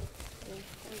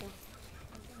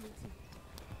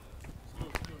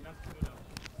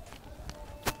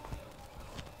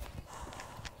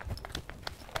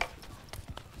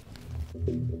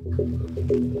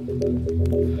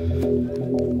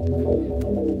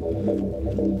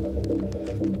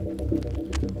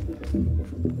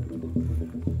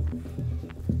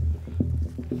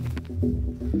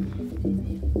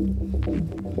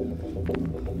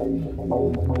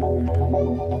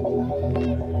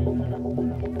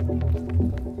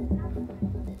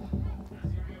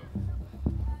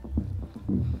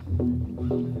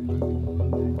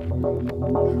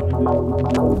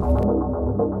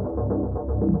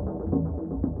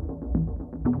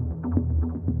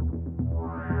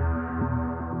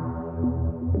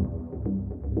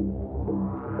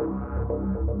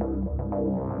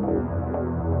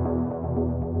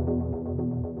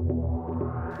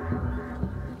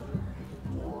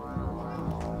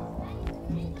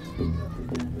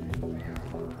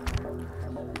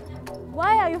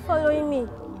 Why are you following me?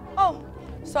 Oh,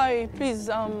 sorry, please,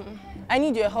 I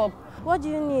need your help. What do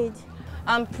you need?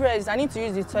 I'm pressed. I need to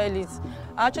use the toilet.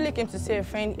 I actually came to see a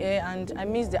friend here and I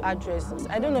missed the address.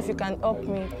 I don't know if you can help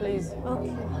me, please. Okay.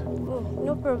 Oh,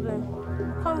 no problem.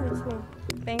 Come with me.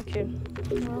 Thank you.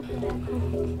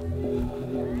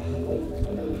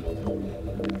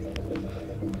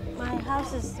 My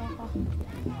house is so far.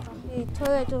 The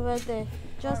toilet over there.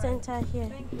 Just enter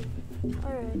here.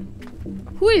 All right.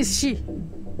 Who is she?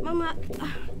 Mama,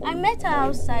 I met her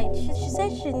outside. She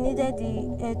said she needed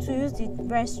to use the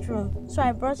restroom, so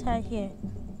I brought her here.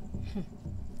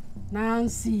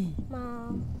 Nancy.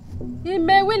 Mom.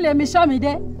 Ime wile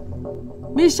mishamide.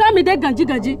 Mishamide ganji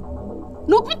ganji.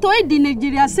 Nukuto di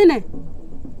Nigeria sine.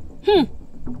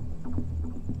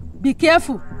 Be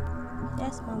careful.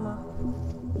 Yes, Mama.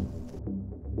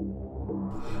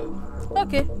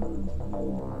 Okay.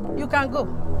 You can go.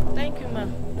 Thank you,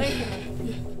 ma'am. Thank you, ma'am.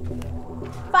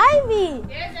 Fivey!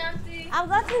 Yes, Auntie. I've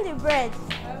gotten the bread.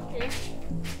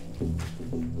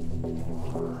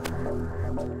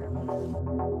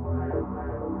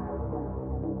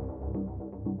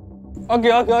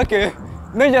 Okay. Okay.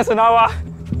 Maybe just an hour.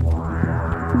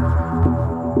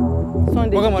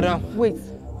 Sunday. Okay, madam. Wait.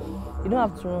 You don't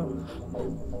have to run.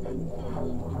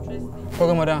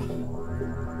 Okay, madam.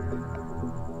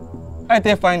 I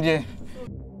take find you.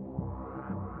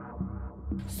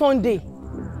 Sunday.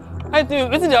 I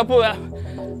think it's the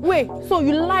Wait, so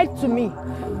you lied to me?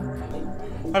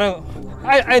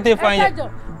 I think fine.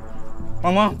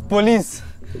 Mama, police.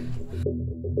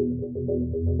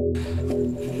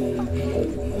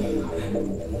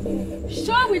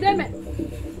 Show with them.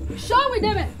 Show with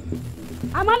them.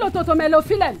 Amalo toto melo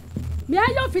filen. Me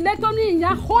ayo file to ni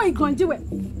nya hoi gonjiwe.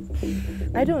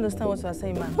 I don't understand what you are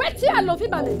saying, man. Wait here, Lofi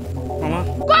Bale. Mama.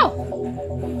 Go.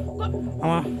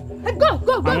 Mama.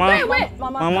 Go. Mama. Wait.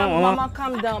 Mama,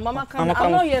 calm down. Mama, calm down.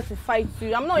 I'm not here to fight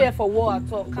you. I'm not here for war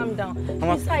at all. Calm down.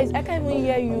 Mama. Besides, I can't even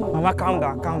hear you. Mama, calm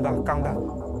down.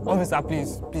 Officer,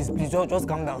 please, just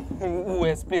calm down. We will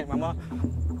explain, Mama.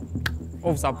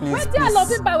 Officer, please. Wait here,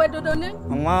 Lofi Bale dodone.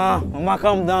 Mama,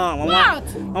 calm down.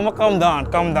 What? Mama, calm down.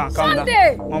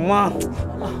 Sunday.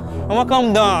 Mama,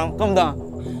 calm down.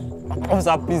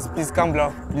 Officer, please, calm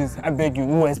down. Please, I beg you.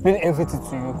 We will explain everything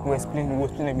to you. We will explain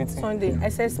everything. Sunday, I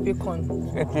said speak on.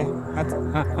 Okay,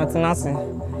 Auntie Nancy.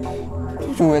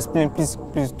 You will explain, please.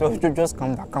 Just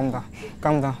calm down.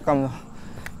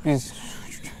 Please,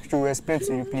 she will explain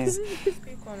to you, please.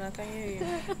 Speak on, I can hear you.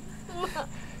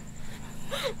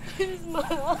 Please, Ma.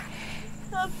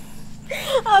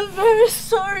 I'm very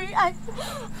sorry. I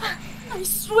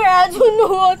swear I don't know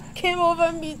what came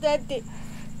over me that day.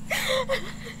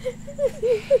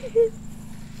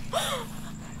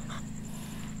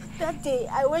 That day,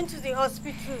 I went to the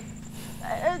hospital.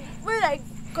 When I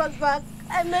got back,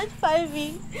 I met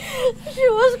Fivey. She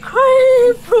was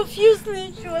crying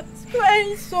profusely. She was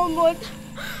crying so much.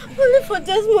 Only for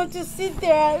Desmond to sit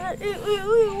there. It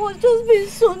was just being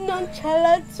so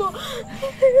nonchalant. So.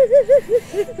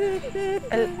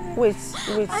 Wait.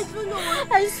 I don't know.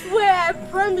 I swear, I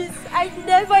promise. I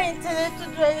never intended to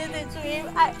do anything to him.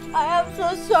 I am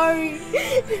so sorry.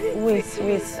 Wait.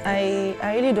 I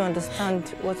really don't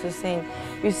understand what you're saying.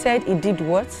 You said he did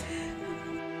what?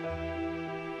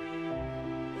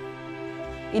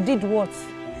 He did what?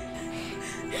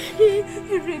 He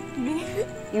raped me.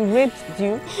 He raped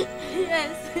you?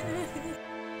 Yes.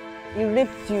 He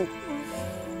raped you?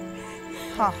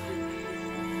 Ha.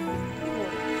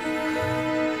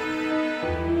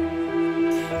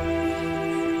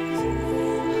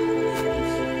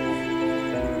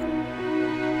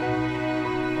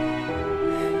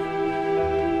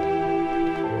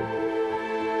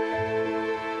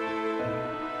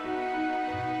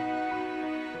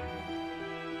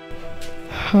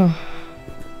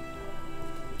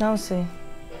 Now say,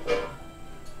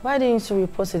 why didn't you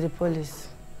report to the police?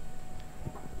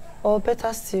 Or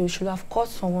better still, you should have called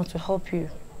someone to help you.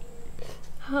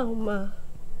 How, Ma?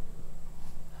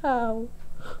 How?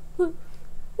 Who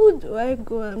do I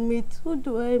go and meet? Who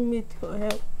do I meet for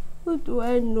help? Who do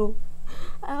I know?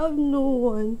 I have no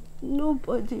one,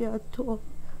 nobody at all.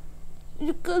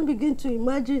 You can't begin to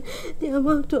imagine the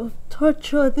amount of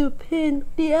torture, the pain,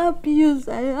 the abuse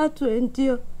I had to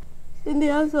endure in the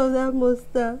hands of that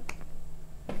monster.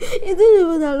 It didn't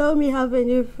even allow me to have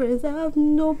any friends. I have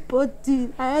nobody.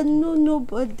 I had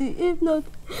nobody. If not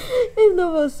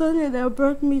for Sunday that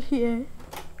brought me here.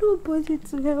 Nobody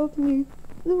to help me.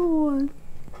 No one.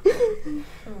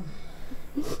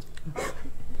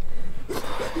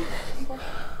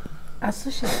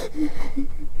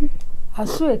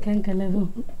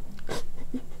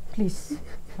 Please,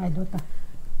 my daughter.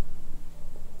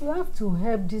 You have to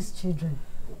help these children.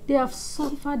 They have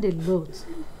suffered a lot.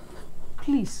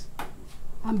 Please,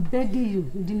 I'm begging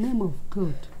you in the name of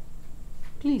God.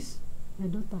 Please, my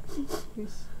daughter,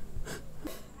 please.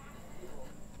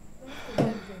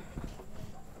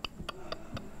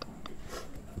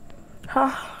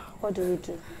 What do we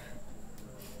do?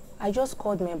 I just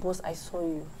called my boss, I saw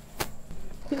you.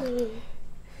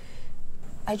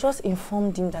 I just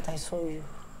informed him that I saw you.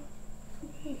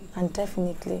 And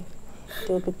definitely,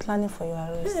 they will be planning for your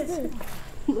arrest.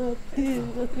 Please,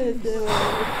 don't let them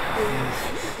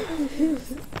arrest.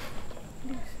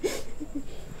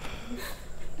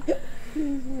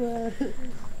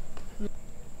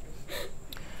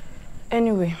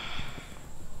 Anyway,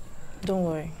 don't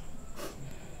worry.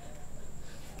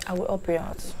 I will help you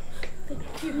out.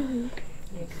 Thank you.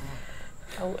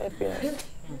 I will help you out.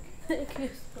 Thank you.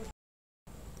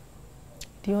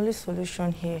 The only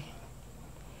solution here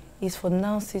is for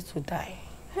Nancy to die.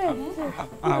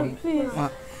 Please.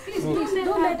 Please,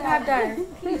 don't let her die.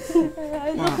 Please.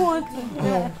 I don't want to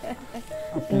die.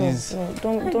 Please. No,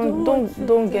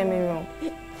 don't get me wrong.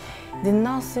 The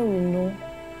Nancy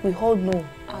we all know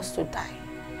has to die.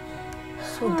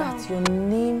 So that your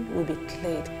name will be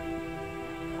cleared.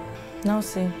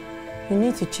 Nancy, you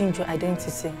need to change your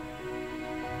identity.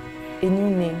 A new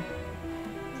name.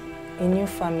 A new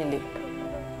family.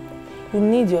 You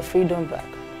need your freedom back.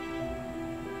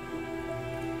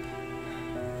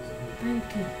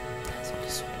 Thank you. That's the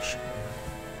solution.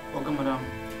 Okay, madam.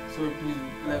 So please,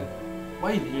 like,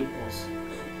 why you help us?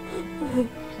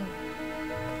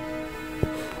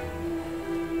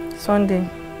 Sunday.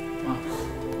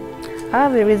 I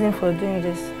have a reason for doing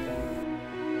this.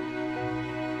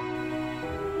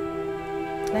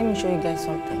 Let me show you guys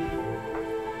something.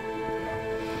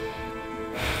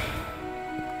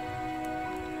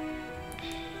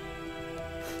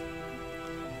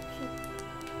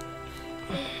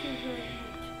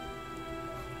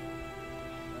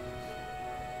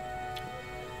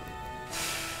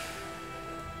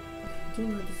 Do you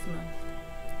know this man?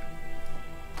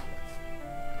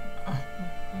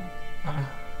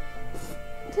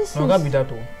 This No, that be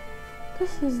that all.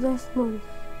 This is Desmond.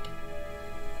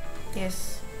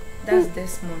 Yes, that's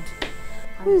Desmond.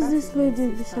 Who is this lady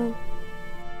beside?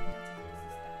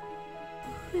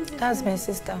 That's my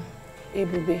sister,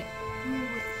 Ebube.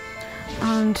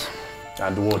 And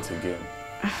what again?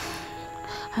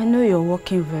 I know you're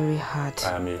working very hard.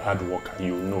 I am a hard worker.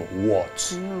 You know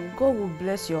what? No, God will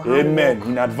bless your hard Amen. work.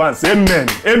 In advance. Amen.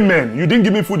 Amen. You didn't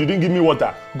give me food. You didn't give me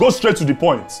water. Go straight to the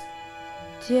point.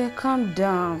 Dear, calm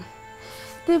down.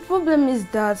 The problem is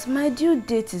that my due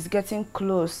date is getting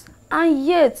close. And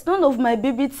yet, none of my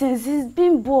baby things is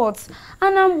being bought.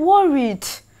 And I'm worried.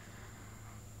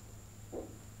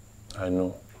 I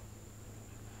know.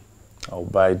 I'll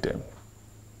buy them.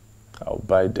 I'll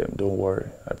buy them. Don't worry.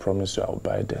 I promise you I'll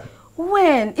buy them.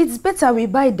 When? It's better we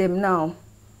buy them now.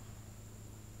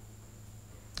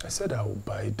 I said I will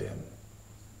buy them.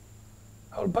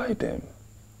 I'll buy them.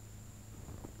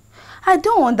 I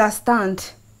don't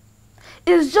understand.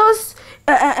 It's just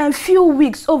a few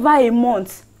weeks, over a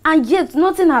month. And yet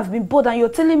nothing has been bought and you're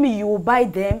telling me you will buy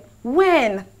them?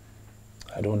 When?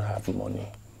 I don't have money.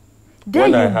 There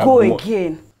you go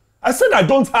again. I said I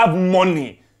don't have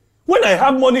money. When I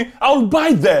have money, I'll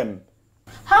buy them.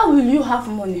 How will you have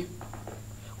money?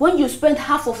 When you spend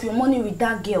half of your money with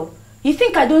that girl. You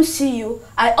think I don't see you?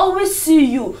 I always see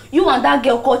you. You and that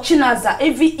girl called Chinaza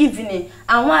every evening.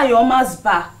 And why your ma's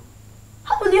bar?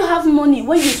 How will you have money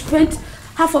when you spent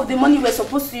half of the money we're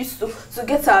supposed to use to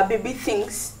get our baby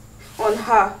things on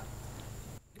her?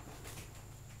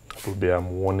 Ruby, I'm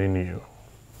warning you.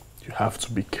 You have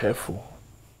to be careful.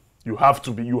 You have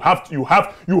to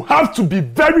be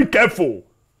very careful.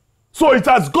 So it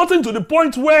has gotten to the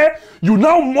point where you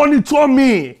now monitor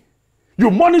me. You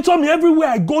monitor me everywhere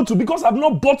I go to because I've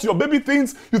not bought your baby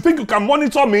things. You think you can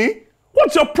monitor me?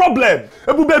 What's your problem?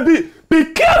 Ebu baby, be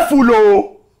careful,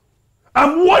 oh.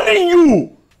 I'm warning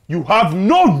you. You have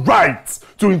no right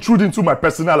to intrude into my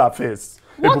personal affairs.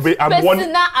 What Ebube,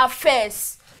 personal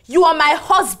affairs? You are my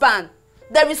husband.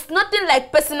 There is nothing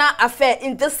like personal affair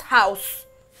in this house.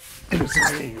 Is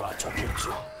it me you are talking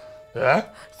to? Yeah?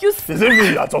 Is it me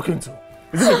you are talking to?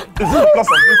 Is it because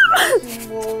of this?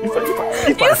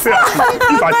 If I say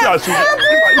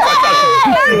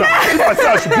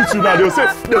I should beat you now, they'll say.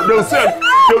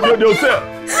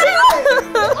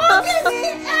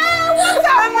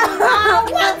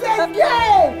 What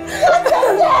again?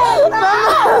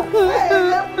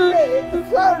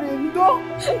 Sorry, don't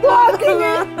give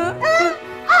me.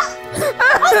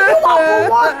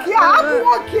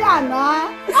 Walk here now.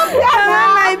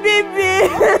 My baby.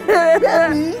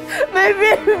 My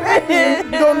baby.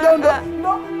 Don't.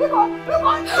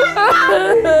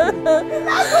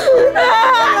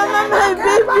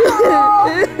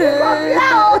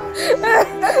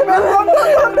 Mama,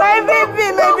 my baby.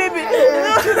 My baby.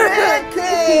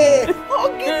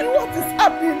 Okay, what is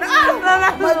happening now? Mama,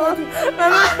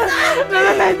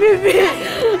 my baby.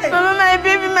 Mama, my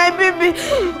baby.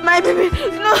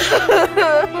 No,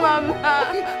 Mama.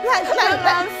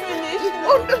 I'm finished.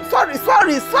 Oh,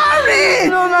 sorry.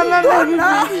 No, Mama.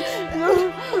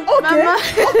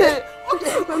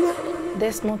 Okay.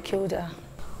 Desmond killed her.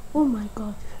 Oh my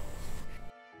God.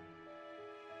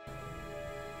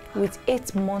 With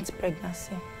 8 months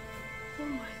pregnancy. Oh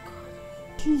my God.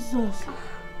 Jesus.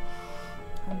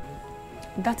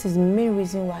 That is the main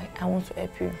reason why I want to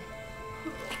help you.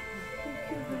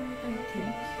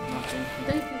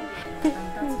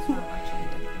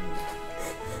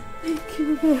 Thank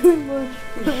you very much.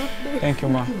 Thank you,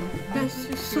 Ma. Bless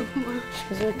you so much.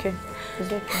 It's okay.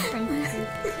 It's okay. Thank you.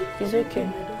 It's okay.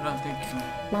 Thank you.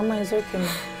 Mama, it's okay, Ma.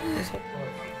 It's okay.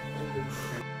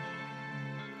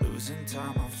 Losing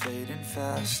time, I'm fading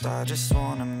fast. I just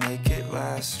wanna make it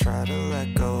last. Try to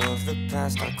let go of the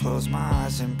past. I close my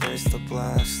eyes, embrace the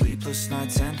blast. Sleepless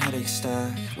nights and headaches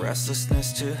stack.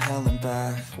 Restlessness to hell and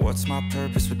back. What's my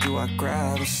purpose? What do I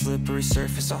grab? A slippery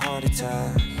surface, a heart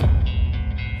attack.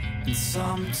 And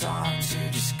sometimes you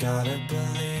just gotta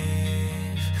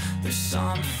believe There's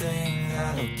something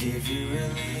that'll give you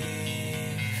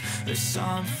relief. There's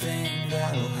something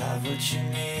that'll have what you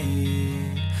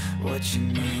need, what you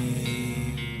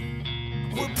need.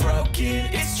 We're broken,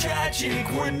 it's tragic,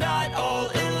 we're not all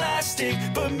elastic,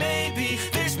 but maybe